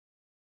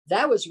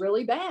 That was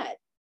really bad.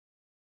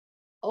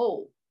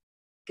 Oh,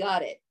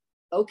 got it.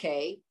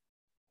 Okay.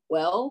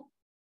 Well,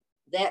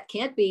 that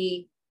can't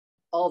be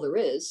all there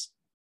is.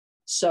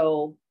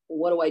 So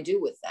what do I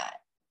do with that?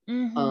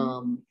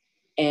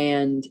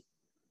 And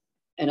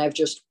I've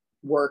just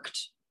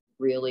worked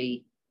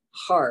really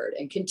hard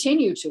and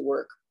continue to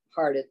work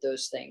hard at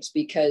those things,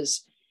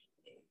 because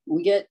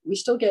we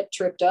still get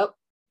tripped up.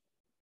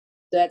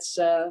 That's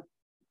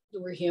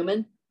we're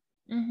human.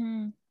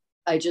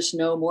 I just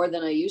know more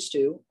than I used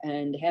to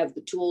and have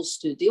the tools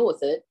to deal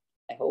with it,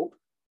 I hope.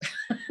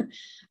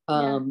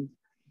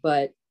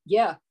 But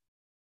yeah,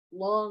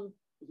 long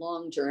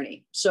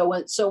journey. So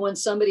when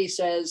somebody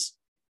says,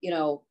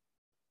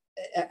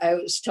 I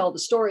always tell the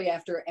story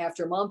after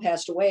mom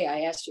passed away.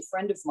 I asked a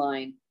friend of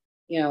mine,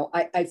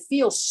 I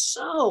feel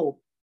so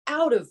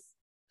out of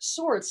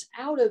sorts,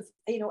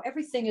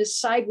 everything is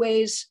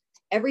sideways.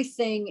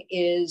 Everything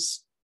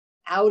is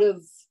out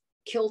of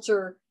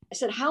kilter. I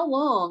said, how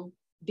long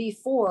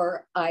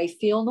before I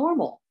feel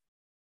normal?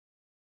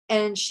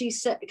 And she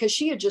said, because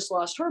she had just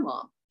lost her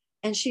mom.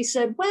 And she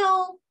said,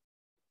 well,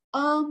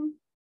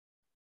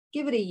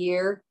 give it a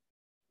year.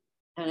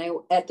 And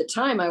at the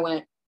time I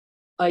went,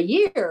 a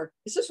year?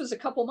 This was a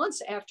couple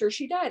months after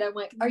she died. I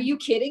went, are you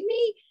kidding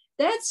me?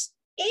 That's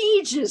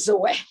ages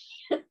away.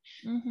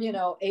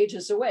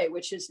 Ages away,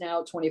 which is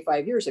now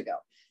 25 years ago.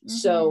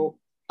 So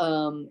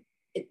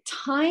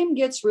time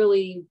gets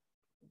really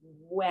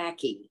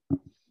wacky.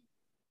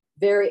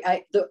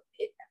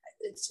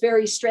 It's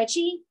very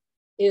stretchy.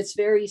 It's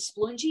very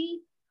splungy.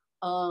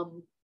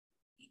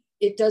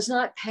 It does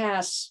not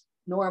pass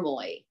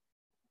normally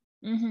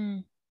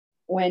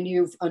when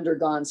you've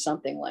undergone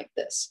something like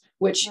this,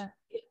 which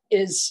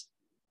is,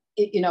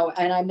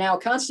 and I'm now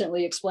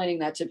constantly explaining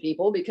that to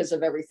people because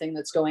of everything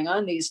that's going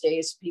on these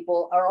days.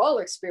 People are all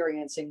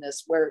experiencing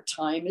this where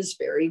time is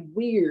very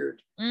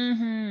weird.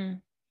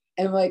 And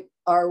like,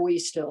 are we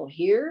still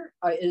here?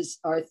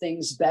 Are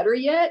things better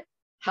yet?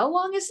 How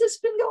long has this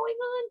been going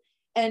on?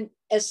 And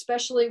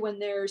especially when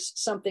there's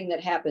something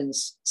that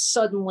happens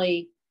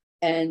suddenly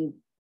and,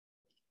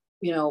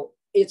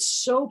 it's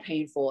so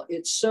painful.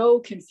 It's so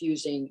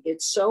confusing.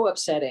 It's so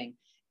upsetting.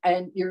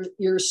 And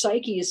your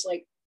psyche is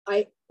like,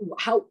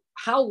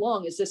 how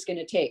long is this going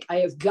to take? I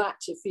have got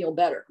to feel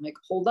better. I'm like,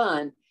 hold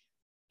on.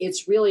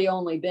 It's really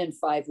only been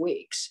 5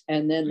 weeks.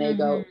 And then they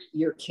go,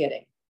 you're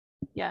kidding.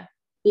 Yeah.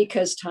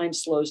 Because time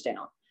slows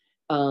down.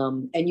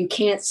 And you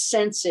can't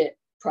sense it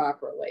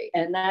properly.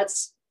 And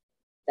that's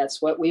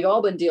what we've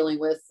all been dealing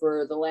with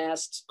for the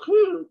last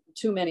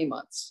too many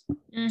months.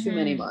 Too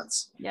many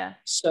months. Yeah.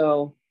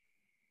 So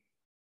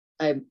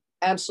I'm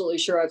absolutely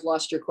sure I've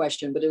lost your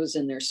question, but it was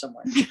in there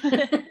somewhere.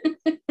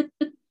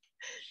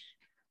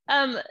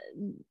 I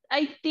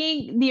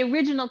think the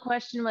original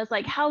question was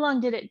like, how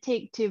long did it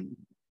take to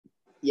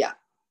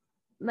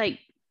like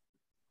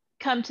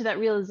come to that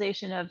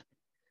realization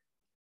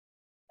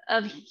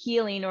of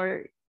healing,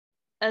 or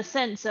a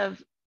sense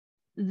of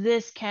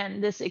this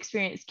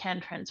experience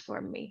can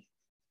transform me?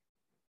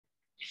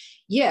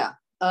 Yeah.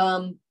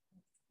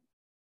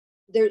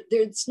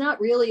 It's not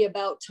really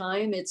about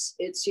time. It's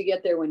you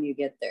get there when you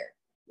get there.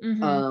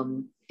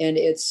 And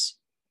it's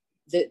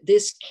that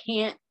this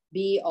can't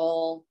be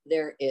all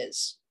there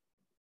is.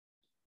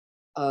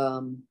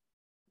 And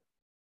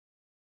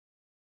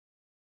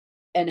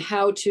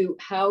how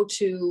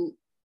to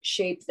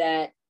shape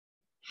that,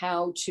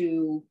 how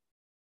to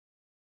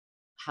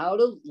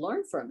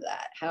learn from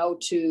that, how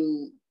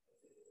to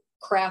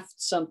craft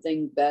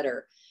something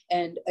better.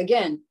 And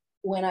again,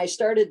 when I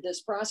started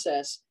this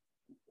process,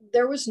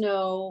 there was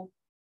no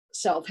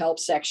self-help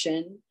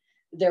section.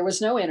 There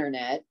was no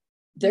internet.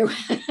 I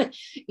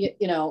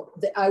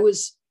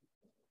was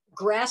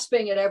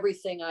grasping at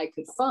everything I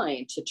could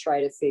find to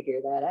try to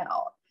figure that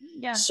out.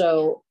 Yeah.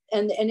 So,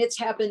 and it's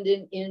happened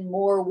in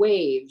more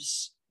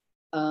waves,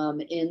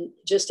 in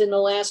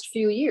the last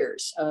few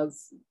years of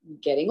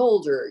getting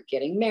older,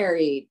 getting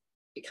married,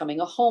 becoming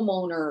a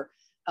homeowner,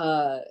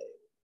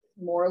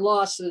 more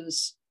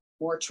losses,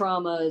 more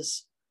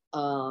traumas,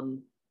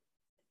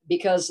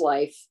 because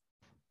life,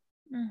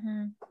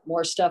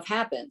 more stuff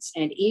happens,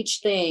 and each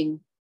thing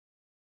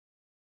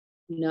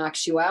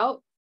knocks you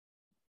out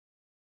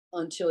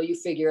until you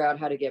figure out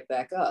how to get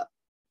back up.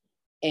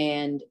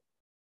 And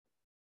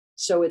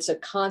so it's a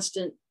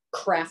constant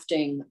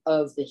crafting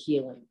of the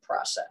healing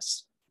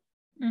process.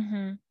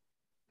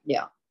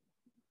 Yeah.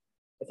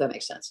 If that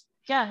makes sense.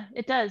 Yeah,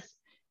 it does.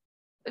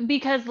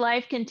 Because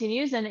life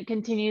continues, and it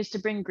continues to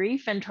bring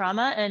grief and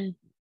trauma and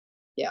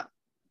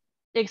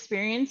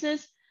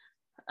experiences.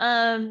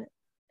 And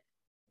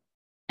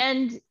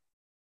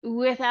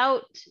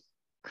without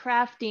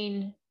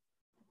crafting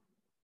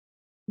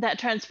that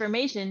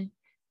transformation,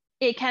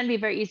 it can be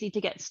very easy to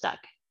get stuck.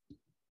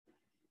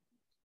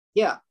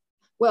 Yeah.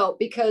 Well,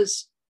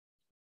 because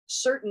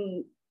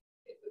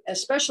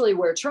especially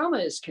where trauma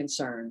is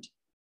concerned,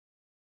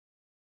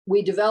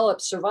 we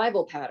develop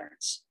survival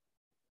patterns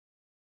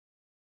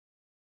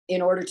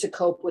in order to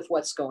cope with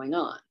what's going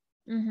on.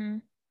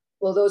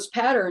 Well, those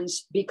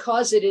patterns,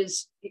 because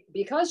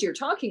you're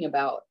talking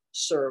about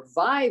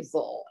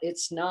survival,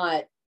 it's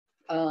not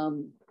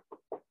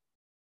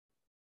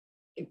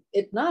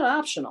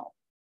optional,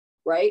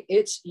 right?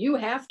 It's, you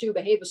have to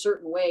behave a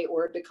certain way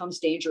or it becomes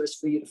dangerous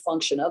for you to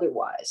function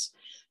otherwise.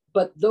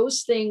 But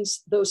those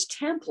things, those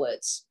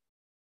templates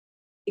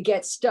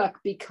get stuck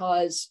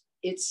because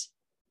it's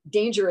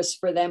dangerous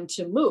for them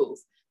to move.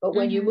 But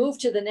when you move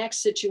to the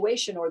next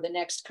situation or the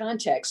next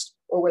context,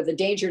 or where the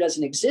danger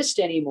doesn't exist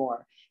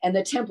anymore, and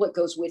the template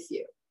goes with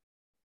you.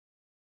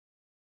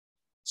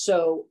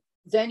 So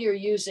then you're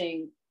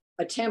using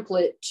a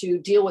template to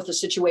deal with a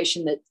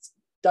situation that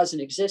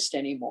doesn't exist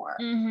anymore.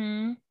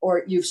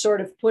 Or you've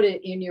sort of put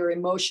it in your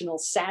emotional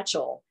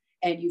satchel,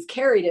 and you've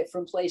carried it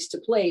from place to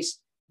place,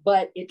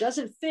 but it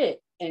doesn't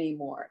fit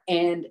anymore.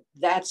 And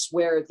that's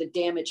where the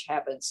damage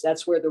happens.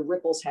 That's where the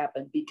ripples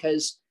happen,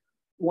 because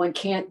one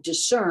can't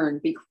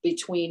discern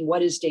between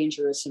what is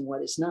dangerous and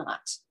what is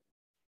not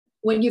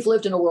when you've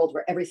lived in a world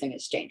where everything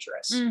is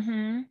dangerous.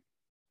 Mm-hmm.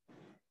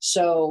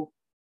 So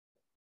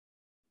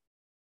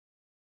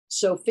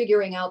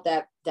figuring out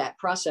that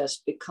process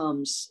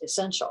becomes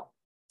essential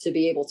to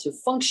be able to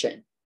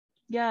function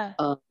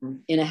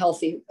in a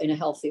healthy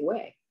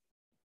way.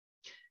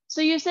 So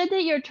you said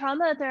that your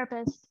trauma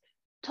therapist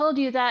told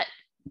you that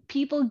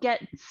people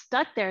get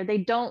stuck there. They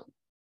don't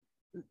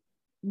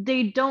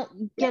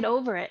get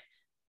over it.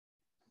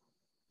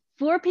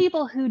 For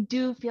people who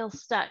do feel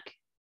stuck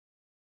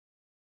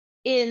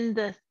in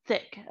the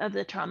thick of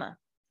the trauma,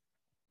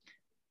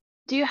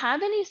 do you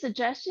have any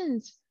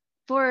suggestions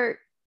for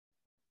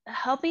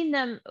helping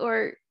them,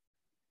 or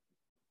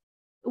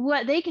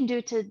what they can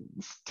do to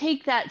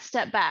take that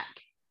step back?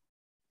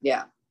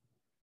 Yeah.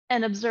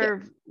 And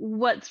observe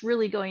what's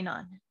really going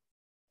on?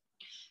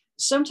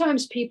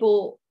 Sometimes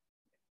people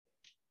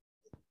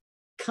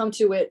come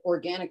to it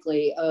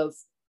organically of,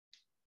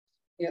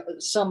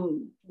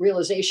 some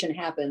realization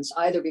happens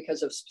either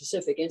because of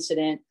specific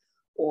incident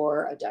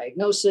or a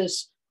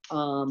diagnosis,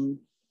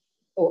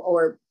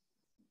 or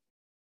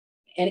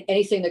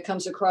anything that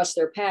comes across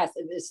their path.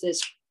 It's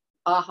this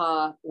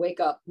aha wake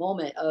up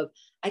moment of,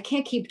 I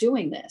can't keep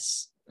doing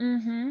this.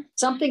 Mm-hmm.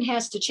 Something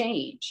has to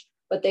change,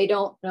 but they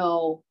don't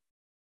know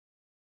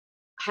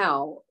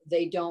how.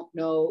 They don't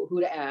know who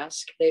to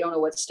ask. They don't know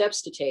what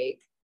steps to take.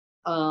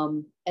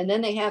 And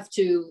then they have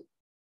to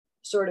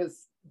sort of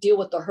deal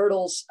with the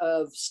hurdles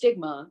of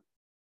stigma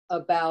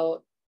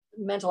about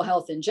mental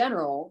health in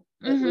general,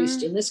 at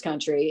least in this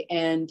country,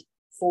 and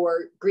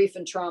for grief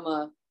and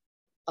trauma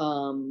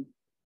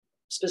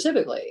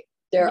specifically.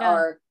 There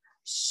are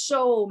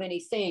so many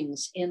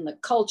things in the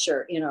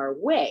culture in our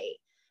way,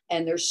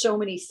 and there's so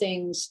many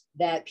things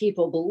that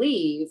people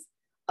believe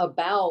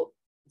about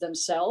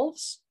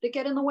themselves that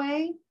get in the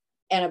way,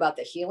 and about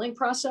the healing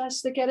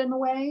process that get in the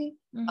way.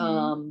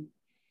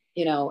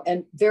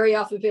 And very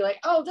often be like,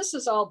 oh, this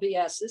is all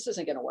BS. This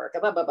isn't going to work.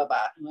 Blah, blah, blah,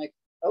 blah. I'm like,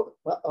 oh,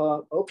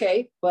 well,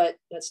 okay, but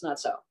that's not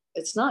so.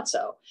 It's not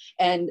so.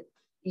 And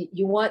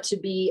you want to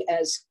be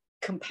as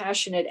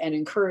compassionate and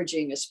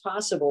encouraging as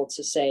possible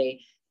to say,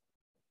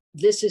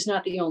 this is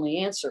not the only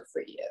answer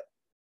for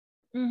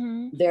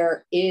you.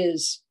 There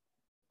is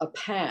a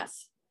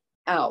path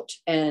out,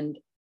 and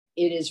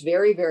it is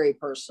very, very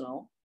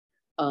personal.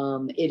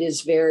 It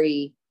is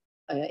very,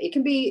 it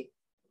can be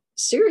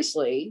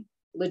seriously,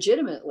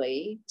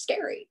 legitimately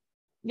scary.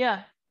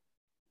 Yeah.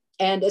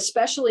 And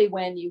especially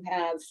when you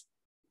have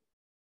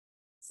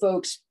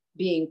folks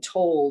being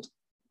told,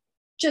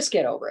 just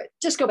get over it.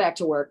 Just go back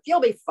to work. You'll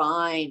be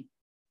fine.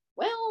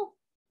 Well,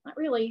 not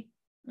really.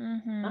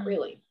 Not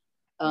really.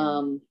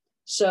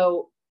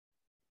 So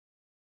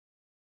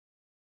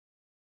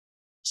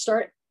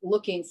start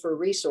looking for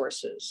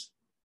resources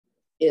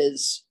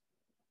is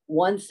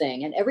one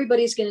thing. And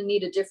everybody's going to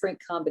need a different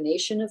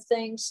combination of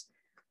things.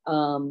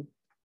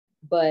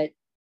 But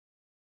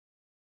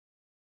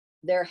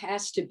there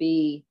has to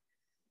be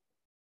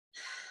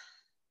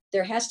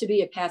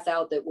a path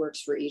out that works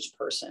for each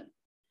person.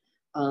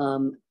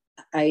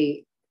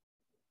 I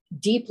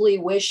deeply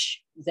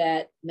wish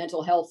that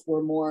mental health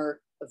were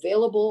more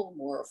available,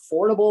 more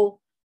affordable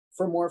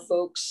for more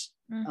folks.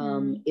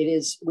 It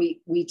is,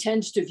 we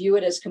tend to view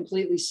it as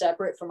completely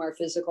separate from our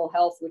physical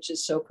health, which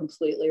is so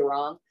completely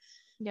wrong.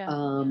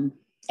 Because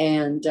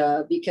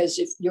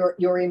if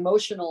your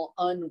emotional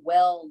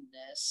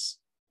unwellness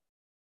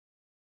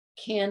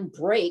can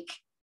break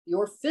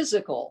your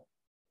physical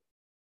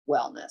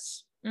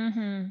wellness.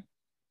 And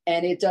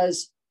it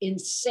does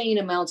insane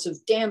amounts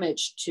of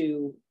damage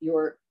to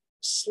your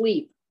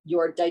sleep,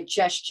 your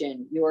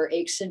digestion, your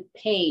aches and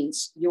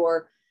pains,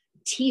 your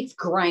teeth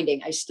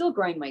grinding. I still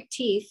grind my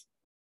teeth.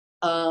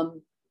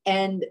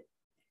 And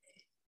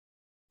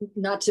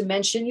not to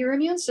mention your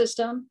immune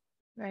system.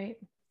 Right.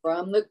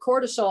 From the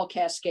cortisol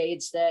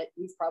cascades that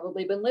you've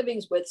probably been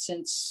living with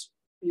since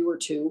you were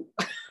 2.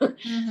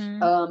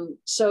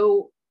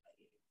 So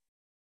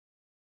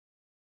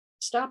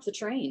stop the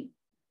train.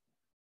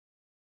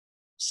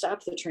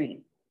 Stop the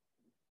train.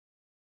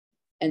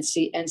 And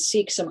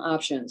seek some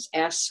options,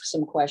 ask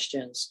some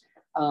questions.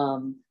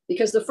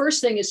 Because the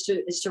first thing is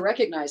to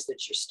recognize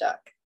that you're stuck,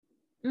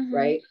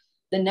 right?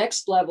 The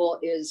next level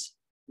is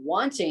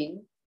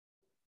wanting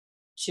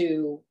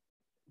to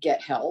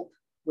get help,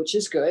 which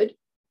is good.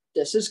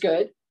 This is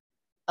good.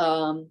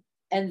 But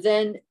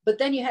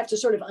then you have to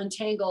sort of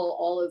untangle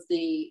all of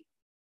the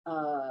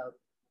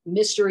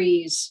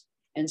mysteries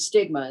and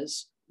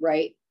stigmas,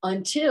 right?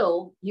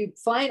 Until you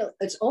find,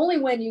 it's only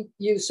when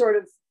you sort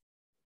of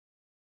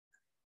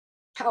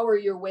power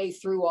your way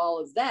through all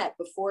of that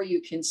before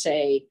you can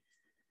say,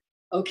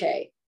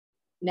 okay,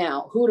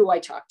 now who do I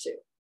talk to?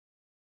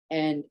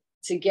 And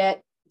to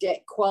get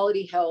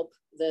quality help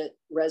that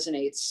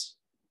resonates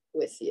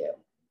with you.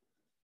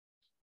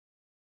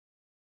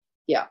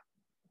 Yeah.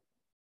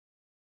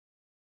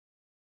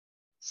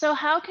 So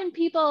how can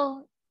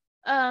people,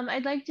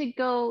 I'd like to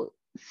go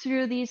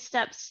through these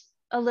steps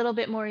a little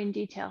bit more in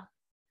detail.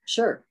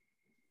 Sure.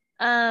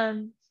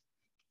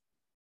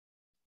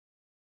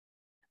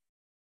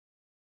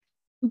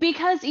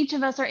 Because each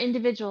of us are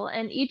individual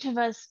and each of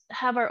us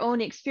have our own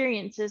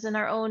experiences and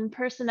our own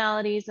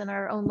personalities and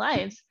our own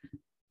lives.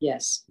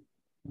 Yes.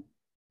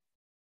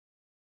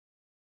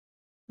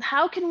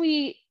 How can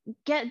we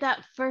get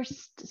that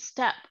first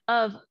step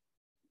of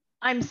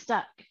I'm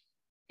stuck?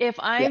 If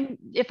I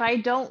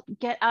don't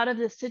get out of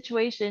this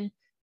situation,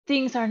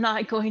 things are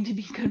not going to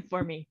be good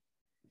for me.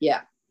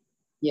 Yeah.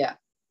 Yeah.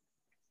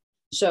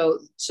 So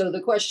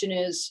the question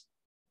is,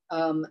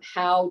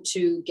 how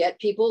to get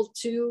people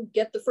to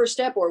get the first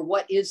step, or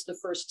what is the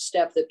first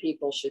step that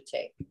people should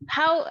take?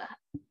 How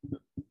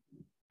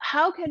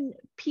can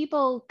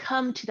people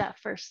come to that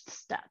first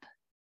step?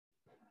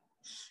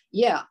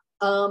 Yeah.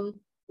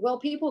 Well,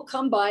 people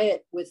come by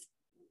it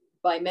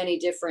by many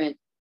different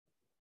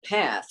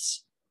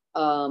paths.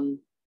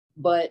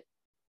 But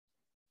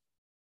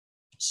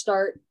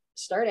start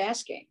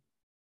asking,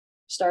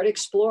 start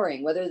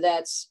exploring, whether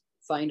that's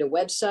find a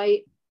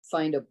website,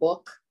 find a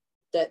book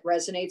that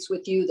resonates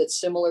with you,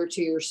 that's similar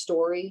to your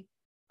story.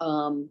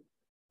 One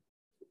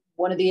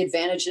of the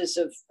advantages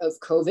of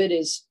COVID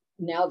is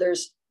now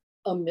there's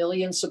a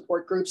million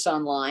support groups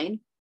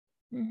online.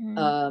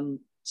 Mm-hmm.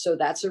 So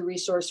that's a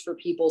resource for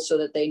people so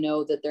that they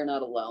know that they're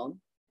not alone.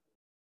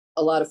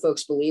 A lot of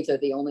folks believe they're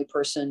the only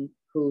person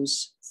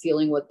who's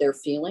feeling what they're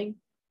feeling,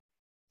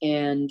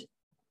 and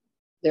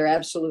they're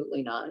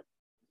absolutely not.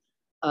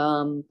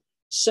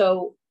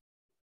 So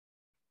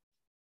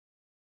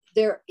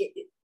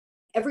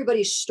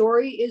everybody's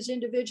story is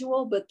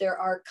individual, but there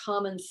are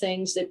common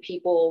things that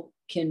people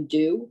can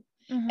do,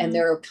 mm-hmm. and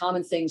there are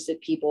common things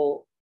that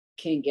people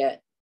can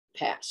get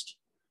past,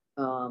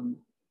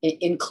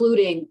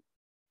 including,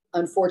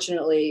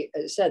 unfortunately,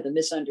 as I said, the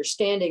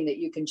misunderstanding that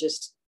you can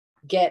just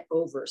get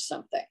over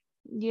something.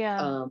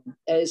 Yeah.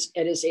 It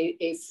is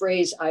a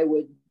phrase I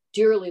would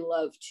dearly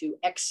love to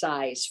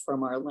excise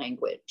from our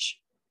language.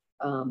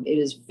 It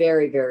is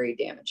very, very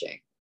damaging.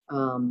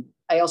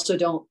 I also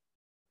don't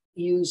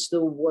use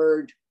the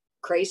word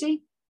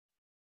crazy,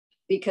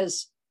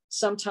 because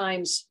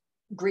sometimes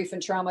grief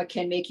and trauma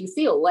can make you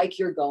feel like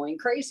you're going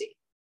crazy.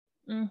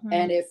 Mm-hmm.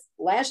 And if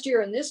last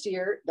year and this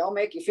year don't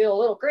make you feel a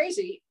little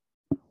crazy,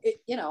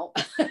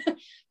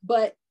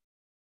 but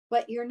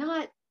you're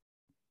not.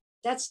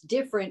 That's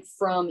different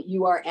from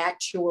you are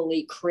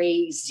actually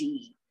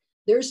crazy.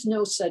 There's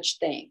no such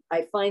thing.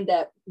 I find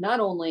that not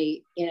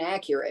only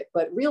inaccurate,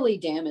 but really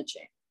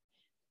damaging.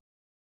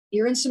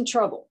 You're in some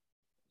trouble.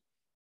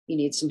 You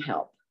need some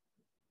help.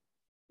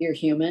 You're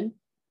human.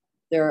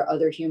 There are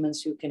other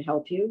humans who can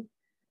help you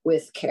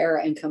with care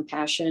and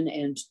compassion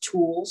and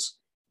tools,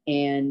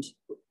 and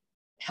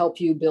help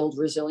you build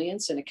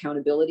resilience and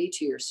accountability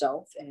to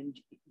yourself and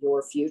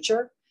your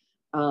future.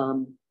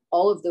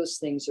 All of those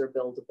things are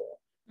buildable.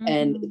 Mm-hmm.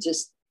 And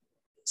just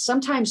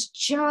sometimes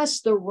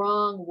just the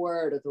wrong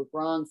word or the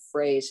wrong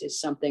phrase is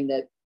something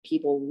that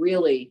people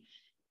really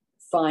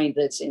find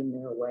that's in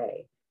their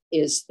way,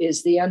 is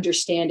the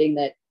understanding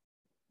that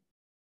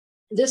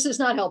this is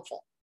not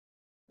helpful.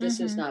 This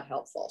mm-hmm. is not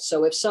helpful.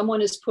 So if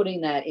someone is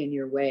putting that in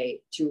your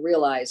way, to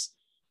realize,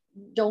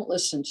 don't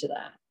listen to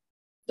that.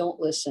 Don't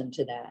listen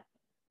to that.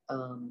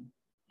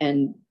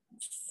 And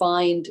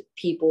find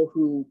people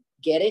who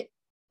get it.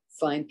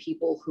 Find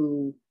people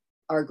who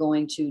are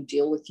going to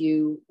deal with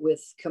you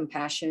with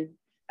compassion.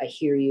 I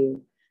hear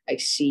you. I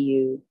see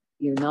you.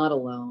 You're not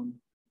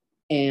alone.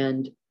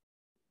 And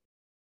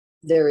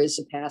there is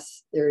a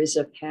path. There is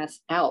a path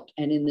out.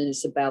 And then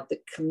it's about the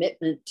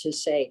commitment to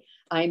say,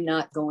 I'm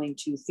not going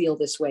to feel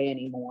this way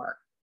anymore.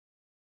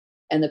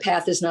 And the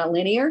path is not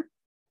linear.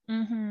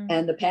 Mm-hmm.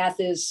 And the path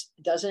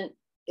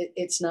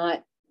it's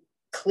not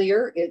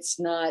clear. It's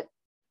not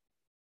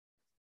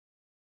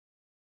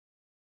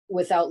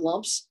without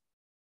lumps,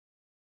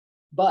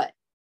 but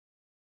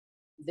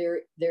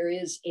there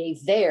is a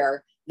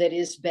there that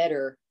is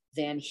better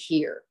than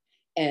here.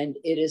 And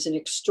it is an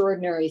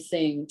extraordinary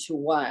thing to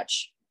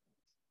watch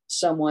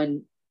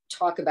someone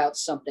talk about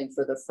something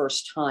for the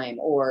first time,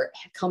 or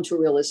come to a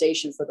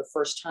realization for the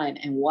first time,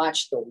 and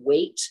watch the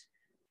weight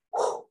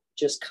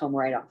just come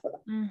right off of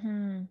them.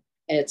 Mm-hmm.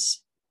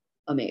 It's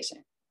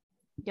amazing.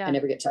 Yeah. I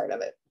never get tired of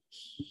it.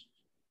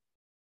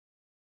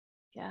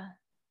 Yeah.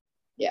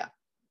 Yeah.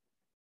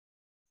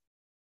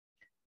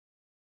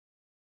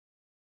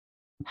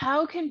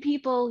 How can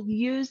people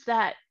use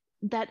that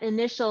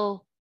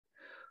initial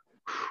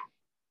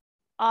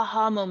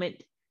aha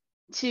moment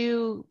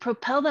to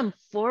propel them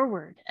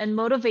forward and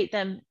motivate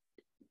them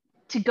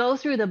to go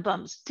through the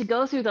bumps, to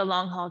go through the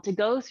long haul, to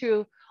go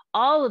through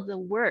all of the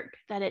work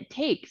that it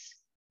takes,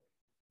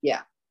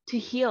 yeah, to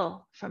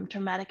heal from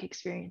traumatic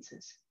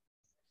experiences?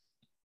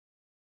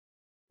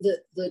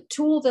 The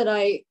tool that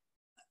I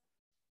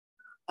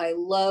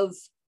love,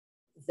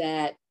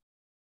 that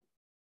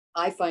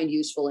I find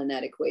useful in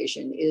that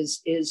equation,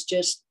 is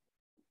just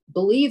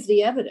believe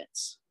the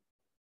evidence.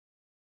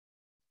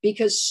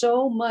 Because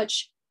so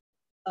much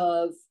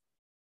of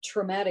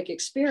traumatic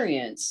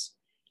experience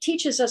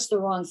teaches us the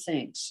wrong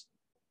things.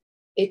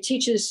 It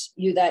teaches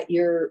you that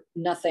you're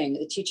nothing.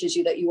 It teaches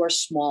you that you are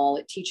small.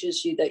 It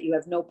teaches you that you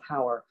have no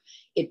power.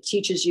 It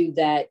teaches you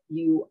that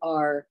you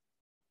are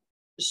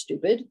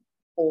stupid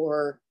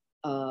or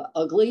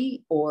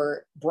ugly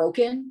or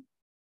broken.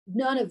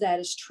 None of that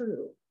is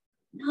true.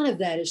 None of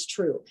that is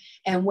true.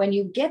 And when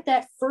you get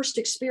that first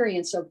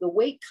experience of the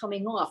weight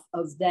coming off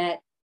of that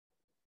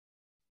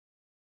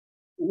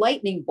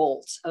lightning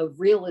bolt of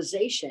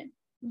realization,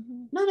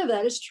 none of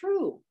that is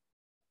true.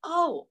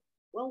 Oh,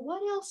 well,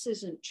 what else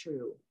isn't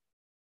true?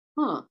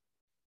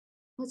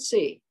 Let's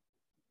see.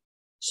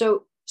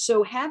 So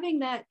having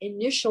that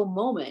initial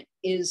moment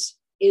is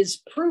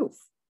proof.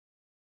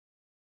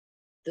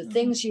 The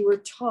things you were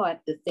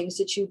taught, the things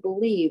that you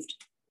believed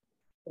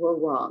were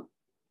wrong.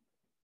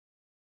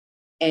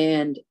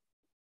 And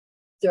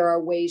there are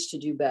ways to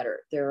do better.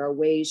 There are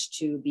ways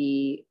to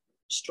be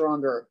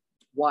stronger,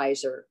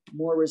 wiser,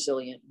 more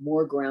resilient,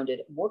 more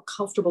grounded, more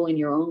comfortable in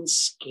your own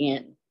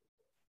skin,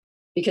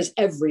 because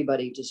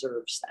everybody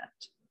deserves that.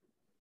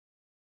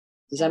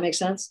 Does that make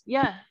sense?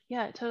 Yeah,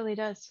 it totally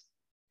does.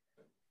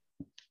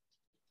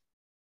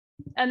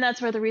 And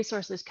that's where the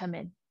resources come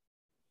in.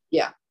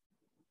 Yeah.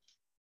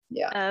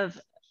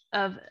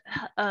 Of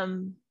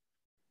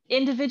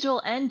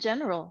individual and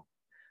general,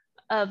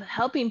 of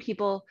helping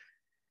people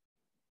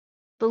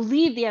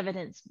believe the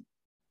evidence,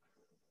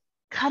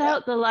 cut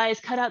out the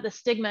lies, cut out the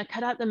stigma,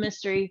 cut out the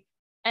mystery,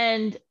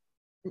 and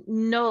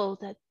know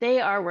that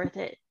they are worth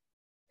it.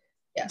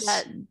 Yes.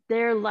 That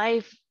their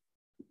life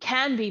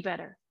can be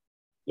better.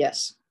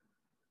 Yes.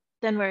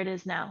 Than where it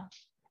is now,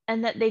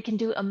 and that they can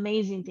do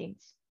amazing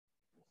things.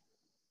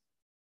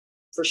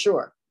 For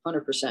sure.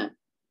 100%.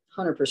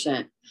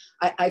 100%.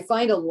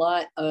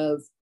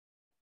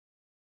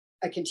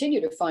 I continue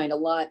to find a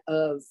lot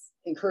of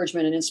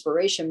encouragement and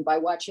inspiration by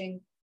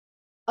watching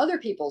other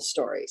people's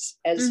stories.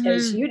 As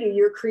you do,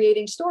 you're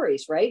creating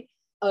stories, right?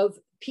 Of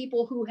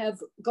people who have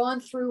gone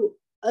through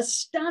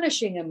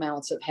astonishing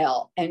amounts of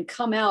hell and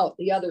come out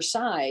the other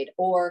side.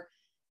 Or,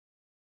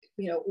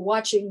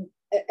 watching,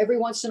 every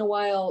once in a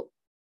while,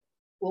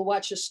 we'll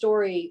watch a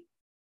story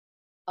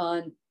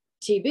on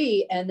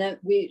TV and then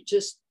we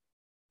just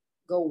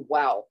go,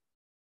 wow.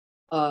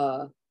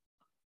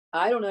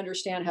 I don't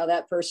understand how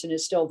that person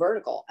is still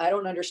vertical. I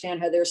don't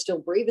understand how they're still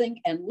breathing.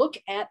 And look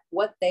at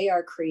what they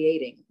are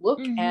creating. Look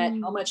at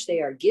how much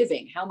they are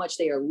giving, how much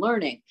they are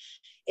learning.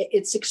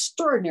 It's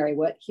extraordinary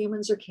what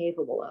humans are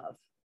capable of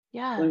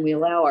when we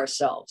allow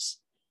ourselves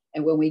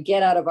and when we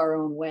get out of our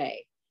own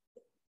way.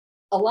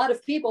 A lot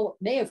of people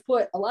may have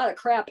put a lot of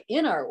crap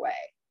in our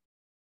way,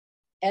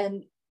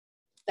 and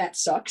that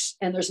sucks.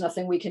 And there's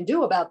nothing we can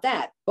do about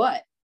that,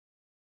 but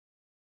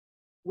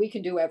we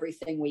can do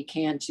everything we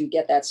can to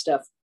get that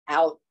stuff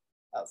out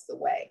of the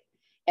way.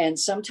 And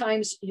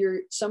sometimes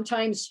you're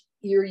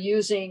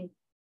using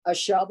a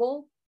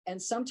shovel,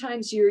 and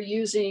sometimes you're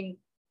using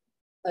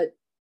a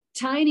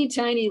tiny,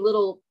 tiny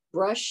little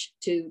brush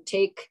to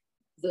take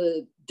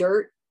the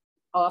dirt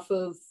off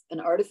of an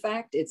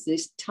artifact. It's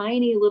this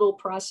tiny little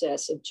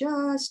process of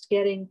just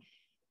getting,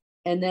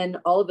 and then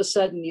all of a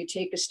sudden you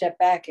take a step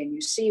back and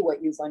you see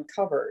what you've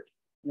uncovered.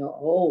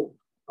 Well,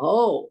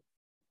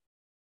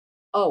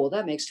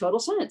 that makes total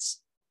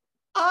sense.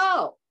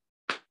 Oh,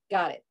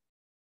 got it.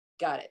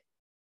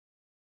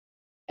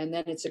 And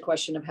then it's a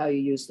question of how you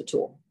use the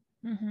tool.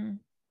 Do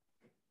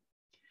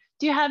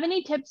you have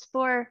any tips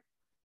for,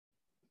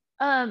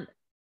 or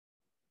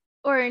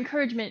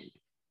encouragement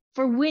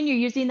for when you're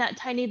using that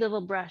tiny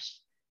little brush?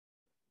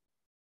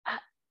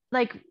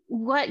 Like,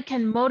 what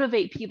can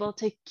motivate people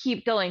to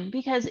keep going?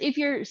 Because if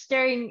you're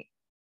staring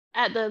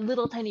at the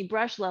little tiny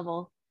brush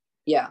level,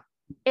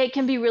 it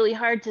can be really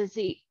hard to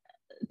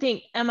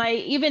think, am I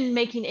even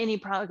making any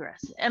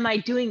progress? Am I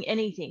doing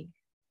anything?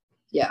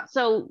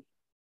 So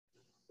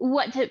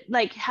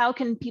how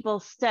can people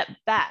step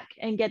back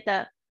and get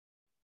the,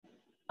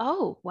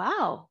 oh,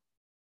 wow,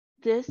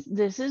 this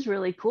is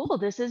really cool.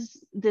 This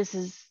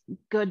is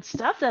good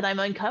stuff that I'm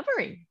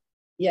uncovering.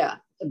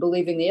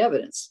 Believing the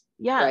evidence.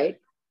 Right.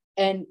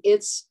 And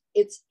it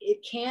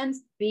can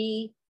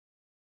be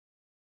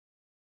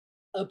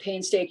a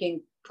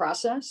painstaking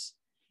process.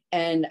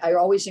 And I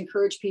always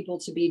encourage people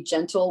to be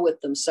gentle with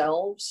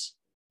themselves,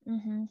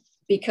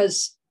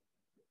 because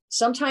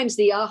sometimes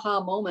the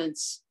aha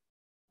moments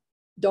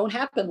don't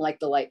happen like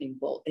the lightning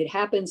bolt. It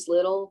happens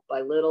little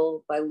by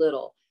little by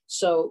little.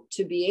 So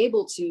to be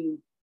able to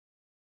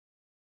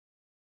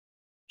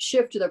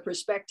shift the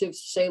perspective to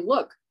say,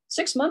 look,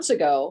 6 months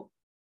ago,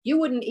 you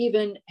wouldn't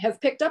even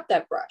have picked up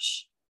that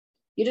brush.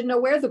 You didn't know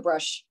where the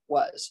brush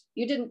was.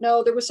 You didn't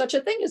know there was such a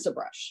thing as a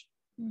brush.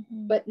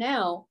 But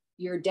now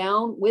you're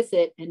down with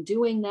it and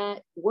doing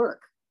that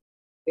work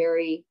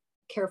very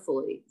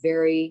carefully,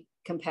 very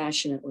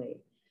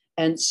compassionately.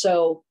 And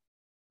so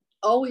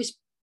always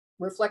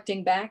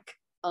reflecting back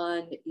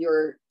on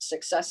your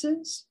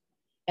successes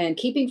and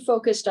keeping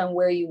focused on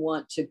where you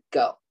want to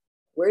go.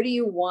 What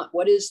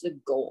is the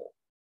goal?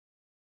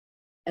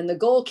 And the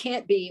goal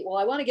can't be, well,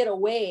 I want to get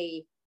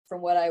away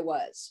from what I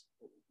was.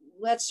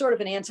 That's sort of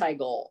an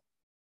anti-goal,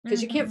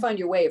 because you can't find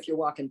your way if you're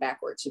walking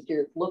backwards, if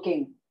you're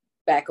looking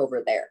back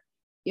over there.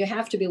 You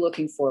have to be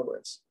looking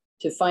forwards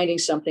to finding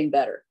something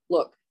better.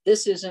 Look,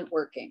 this isn't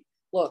working.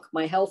 Look,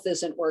 my health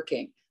isn't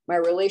working. My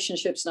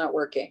relationship's not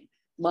working.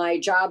 My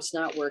job's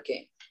not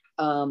working,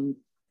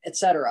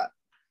 etc.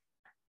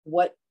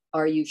 What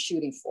are you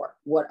shooting for?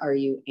 What are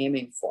you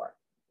aiming for?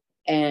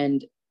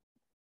 And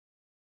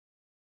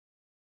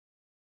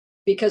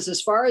because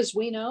as far as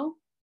we know,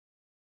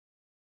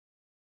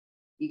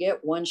 you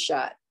get one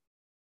shot,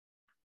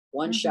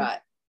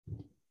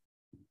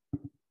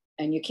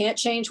 and you can't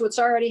change what's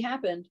already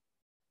happened,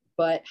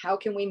 but how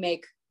can we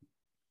make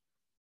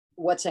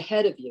what's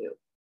ahead of you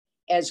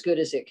as good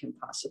as it can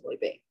possibly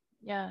be?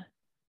 Yeah.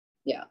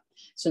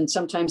 So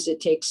sometimes it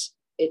takes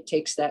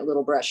that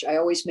little brush. I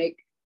always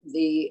make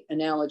the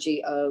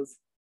analogy of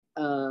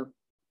the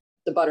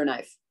butter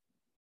knife.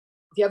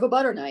 If you have a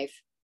butter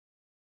knife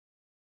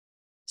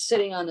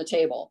sitting on the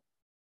table,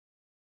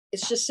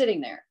 it's just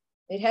sitting there.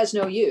 It has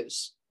no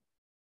use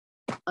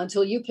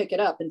until you pick it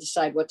up and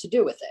decide what to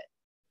do with it.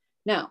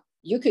 Now,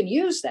 you can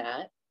use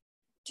that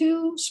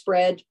to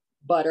spread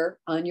butter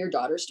on your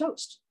daughter's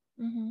toast.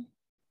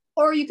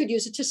 Or you could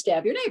use it to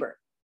stab your neighbor.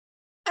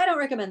 I don't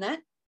recommend that,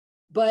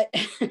 but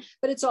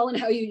it's all in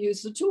how you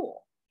use the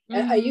tool.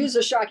 I use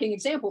a shocking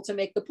example to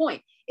make the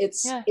point.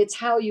 It's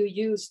how you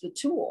use the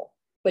tool,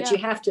 but you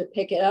have to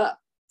pick it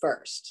up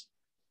first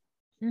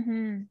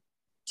to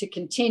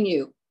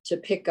continue to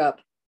pick up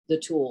the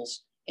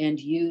tools and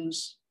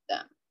use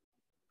them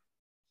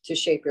to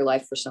shape your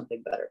life for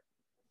something better.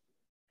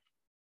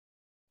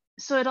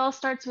 So it all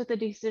starts with a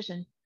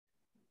decision.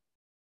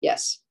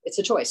 Yes, it's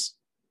a choice.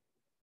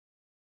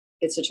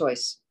 It's a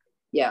choice.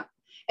 Yeah.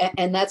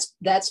 And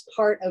that's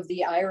part of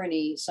the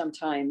irony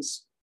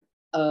sometimes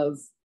of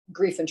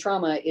grief and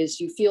trauma is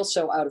you feel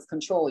so out of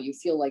control. You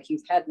feel like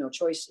you've had no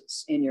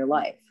choices in your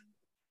life.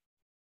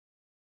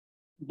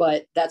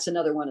 But that's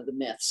another one of the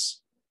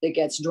myths that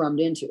gets drummed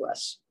into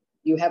us.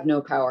 You have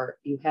no power.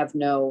 You have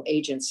no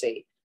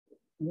agency.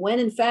 When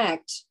in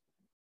fact,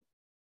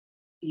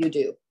 you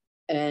do.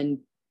 And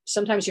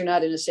sometimes you're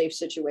not in a safe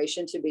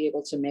situation to be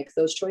able to make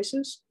those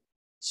choices.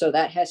 So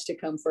that has to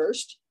come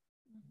first.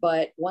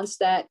 But once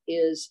that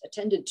is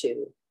attended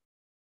to,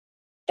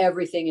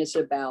 everything is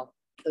about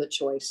the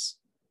choice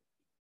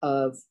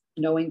of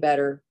knowing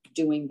better,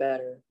 doing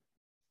better,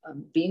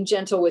 being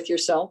gentle with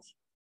yourself,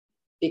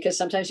 because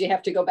sometimes you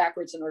have to go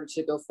backwards in order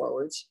to go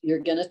forwards. You're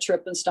going to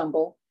trip and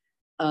stumble.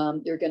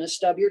 You're going to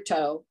stub your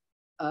toe.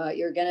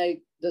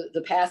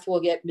 The path will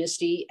get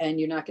misty and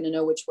you're not going to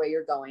know which way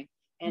you're going.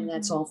 And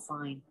that's all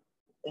fine.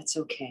 That's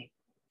okay.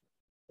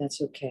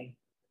 That's okay.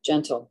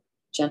 Gentle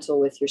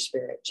with your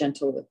spirit,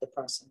 gentle with the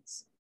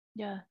process.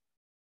 Yeah.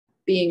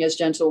 Being as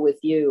gentle with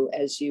you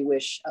as you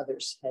wish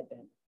others had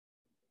been.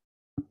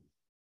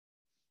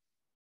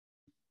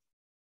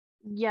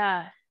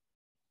 Yeah.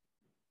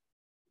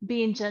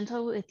 Being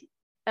gentle with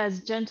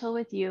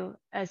you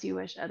as you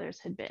wish others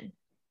had been.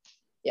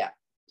 Yeah.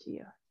 To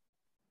you.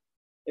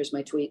 There's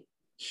my tweet.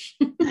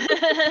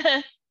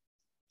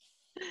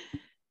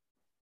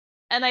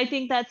 And I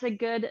think that's a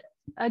good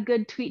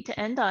tweet to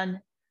end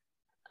on.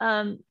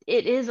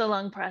 It is a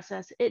long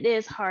process. It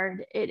is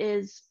hard. It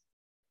is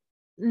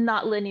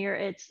not linear.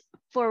 It's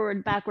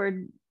forward,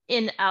 backward,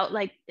 in, out.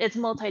 Like it's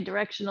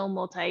multi-directional,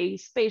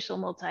 multi-spatial,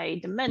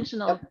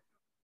 multi-dimensional. Yep.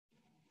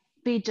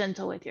 Be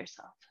gentle with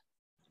yourself.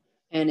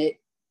 And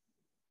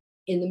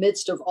in the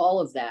midst of all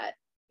of that,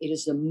 it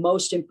is the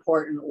most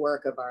important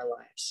work of our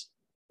lives,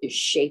 is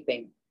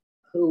shaping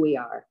who we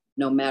are,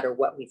 no matter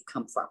what we've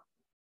come from.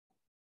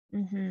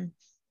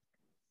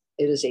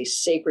 It is a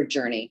sacred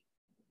journey.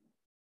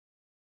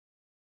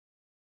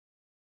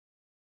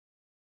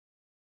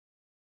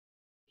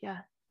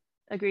 Yeah,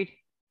 agreed.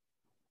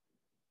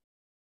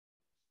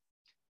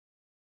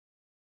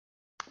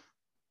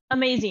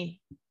 Amazing.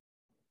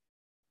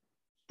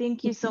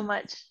 Thank you so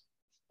much.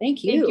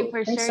 Thank you. Thank you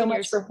for Thanks sharing so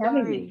much your for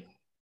having me.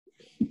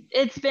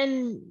 It's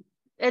been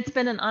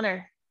an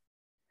honor.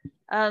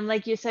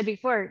 Like you said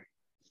before,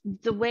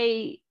 the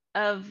way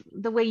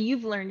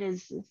you've learned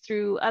is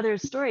through other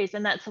stories,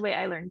 and that's the way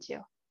I learned too.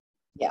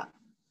 Yeah.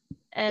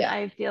 And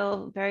I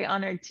feel very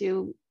honored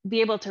to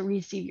be able to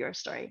receive your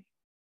story.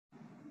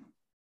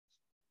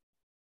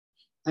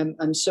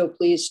 I'm so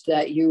pleased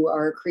that you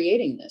are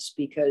creating this,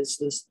 because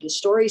the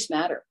stories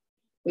matter.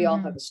 We all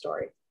have a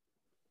story.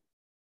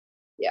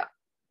 Yeah.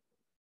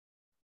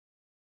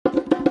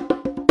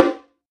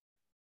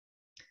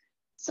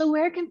 So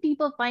where can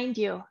people find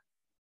you?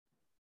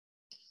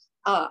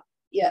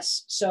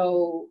 Yes.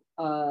 So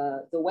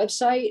the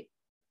website,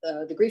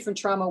 the grief and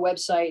trauma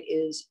website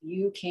is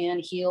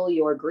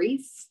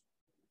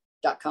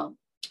youcanhealyourgrief.com.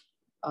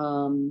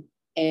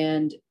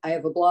 And I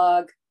have a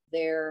blog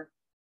there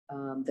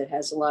that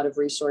has a lot of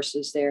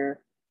resources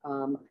there.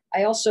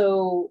 I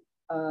also,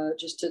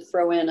 just to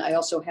throw in, I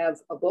also have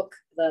a book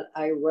that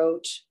I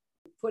wrote,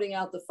 Putting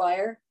Out the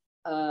Fire,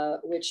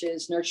 which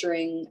is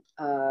nurturing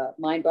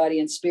mind, body,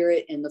 and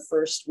spirit in the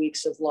first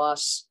weeks of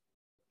loss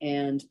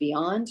and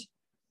beyond.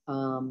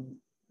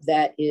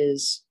 That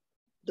is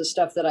the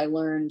stuff that I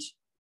learned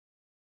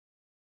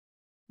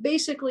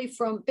basically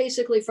from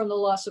the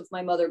loss of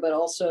my mother, but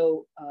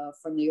also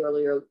from the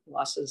earlier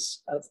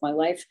losses of my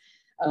life.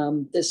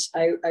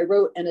 I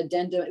wrote an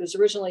addendum. It was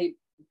originally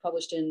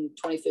published in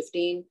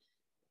 2015.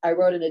 I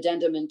wrote an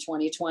addendum in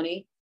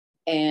 2020,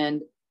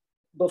 and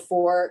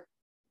before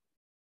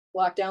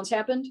lockdowns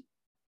happened,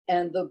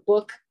 and the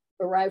book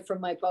arrived from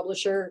my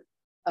publisher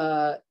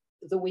the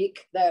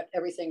week that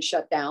everything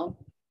shut down.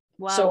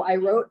 Wow. So I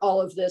wrote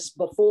all of this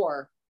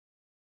before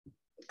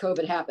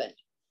COVID happened.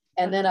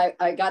 And then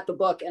I got the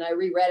book and I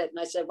reread it and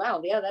I said, wow,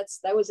 yeah,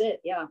 that was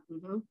it. Yeah.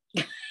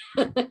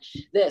 Mm-hmm.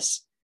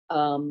 This.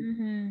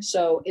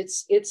 So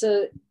it's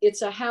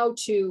a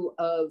how-to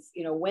of,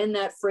 when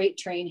that freight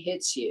train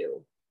hits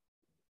you,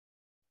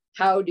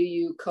 how do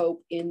you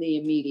cope in the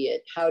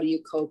immediate? How do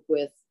you cope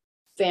with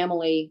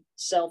family,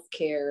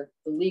 self-care,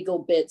 the legal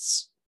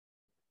bits,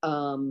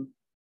 and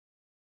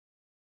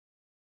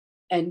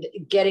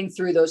getting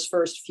through those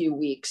first few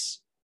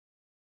weeks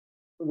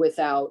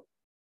without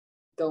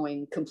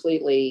going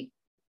completely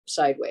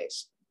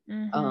sideways.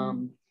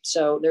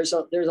 So there's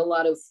a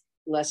lot of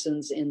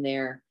lessons in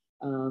there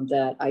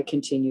that I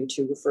continue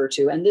to refer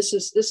to, and this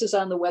is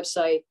on the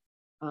website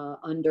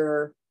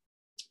under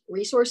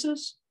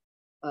resources.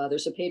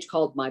 There's a page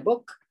called My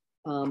Book,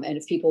 and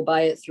if people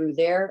buy it through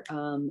there,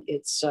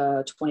 it's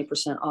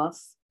 20% off.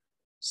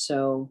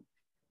 So,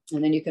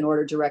 and then you can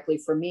order directly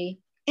from me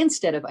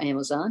instead of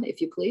Amazon,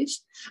 if you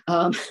please,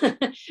 and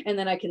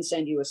then I can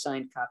send you a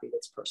signed copy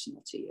that's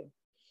personal to you.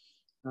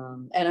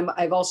 And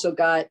I've also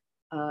got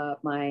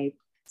my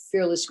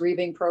Fearless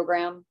Grieving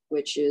program,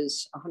 which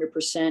is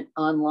 100%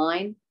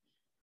 online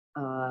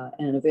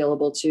and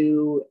available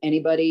to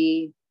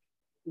anybody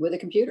with a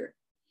computer.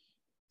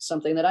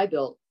 Something that I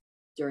built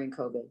during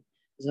COVID.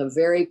 It's a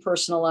very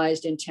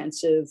personalized,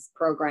 intensive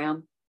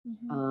program,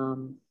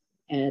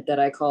 and that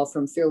I call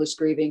From Fearless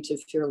Grieving to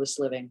Fearless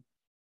Living.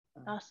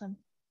 Awesome.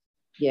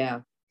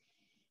 Yeah.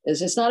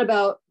 It's not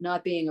about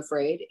not being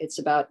afraid. It's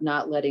about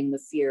not letting the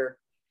fear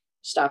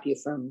stop you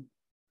from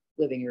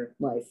living your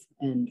life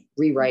and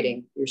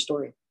rewriting your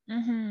story.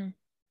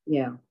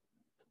 Yeah.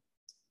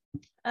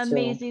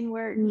 Amazing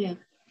work. Yeah.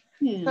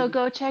 So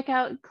go check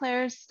out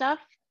Claire's stuff.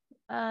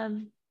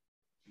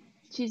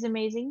 She's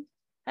amazing,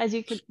 as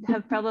you could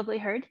have probably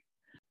heard.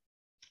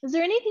 Is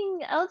there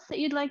anything else that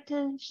you'd like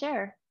to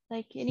share?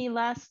 Like any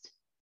last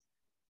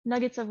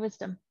nuggets of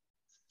wisdom?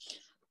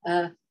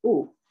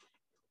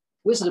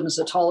 Wisdom is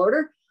a tall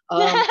order.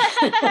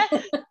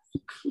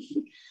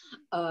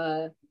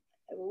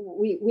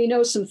 We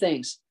know some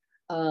things,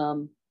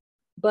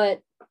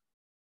 but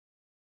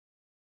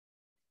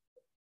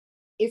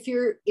if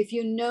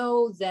you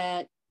know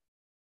that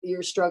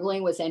you're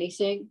struggling with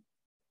anything,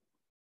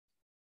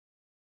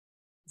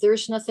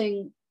 there's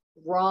nothing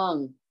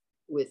wrong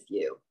with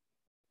you.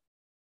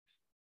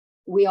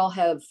 We all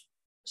have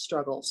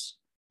struggles.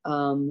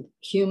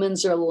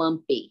 Humans are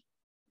lumpy,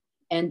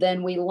 and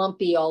then we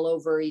lumpy all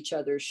over each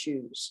other's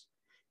shoes.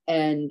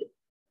 And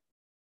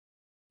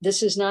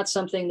this is not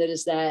something that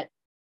is that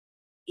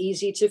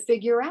easy to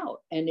figure out.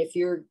 And if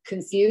you're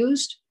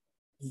confused,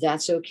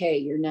 that's okay.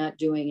 You're not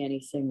doing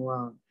anything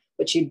wrong,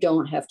 but you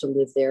don't have to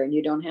live there and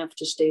you don't have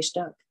to stay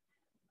stuck.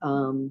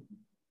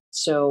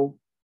 So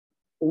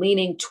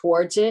leaning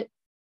towards it,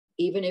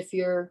 even if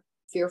you're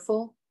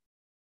fearful,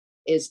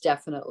 is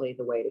definitely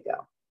the way to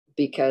go,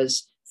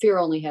 because fear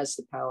only has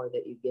the power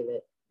that you give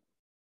it.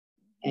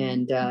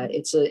 And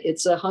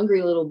it's a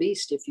hungry little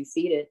beast if you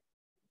feed it.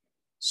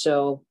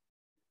 So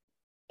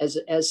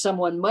as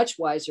someone much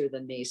wiser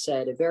than me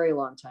said a very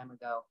long time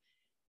ago,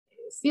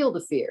 feel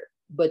the fear,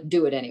 but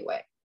do it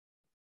anyway.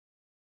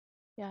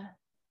 Yeah.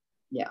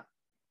 Yeah.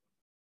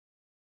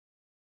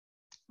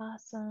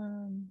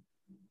 Awesome.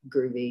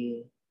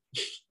 Groovy.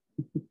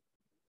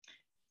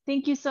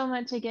 Thank you so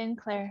much again,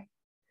 Claire.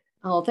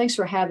 Oh, thanks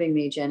for having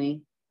me,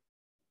 Jenny.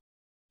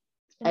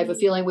 I have a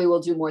feeling we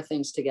will do more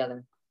things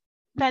together.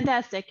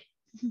 Fantastic.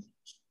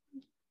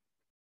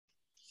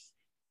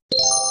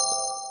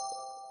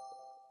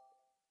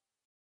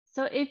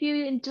 So if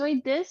you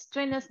enjoyed this,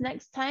 join us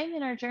next time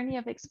in our journey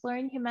of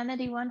exploring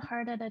humanity one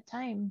heart at a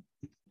time,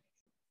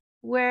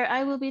 where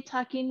I will be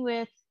talking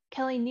with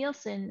Kelly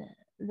Nielsen,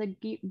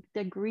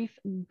 the grief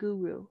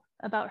guru,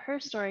 about her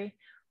story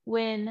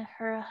when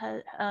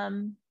her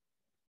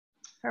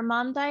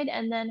mom died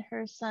and then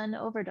her son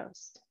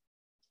overdosed.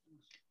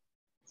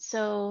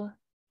 So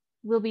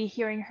we'll be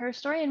hearing her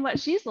story and what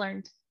she's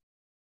learned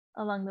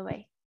along the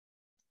way.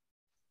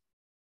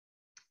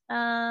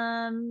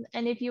 And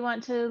if you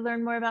want to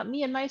learn more about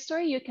me and my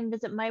story, you can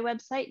visit my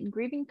website,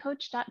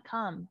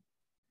 grievingcoach.com.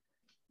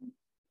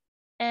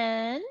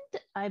 And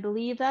I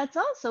believe that's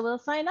all. So we'll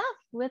sign off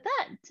with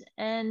that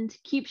and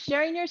keep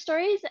sharing your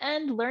stories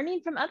and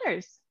learning from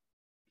others.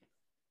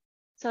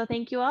 So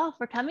thank you all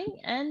for coming,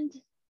 and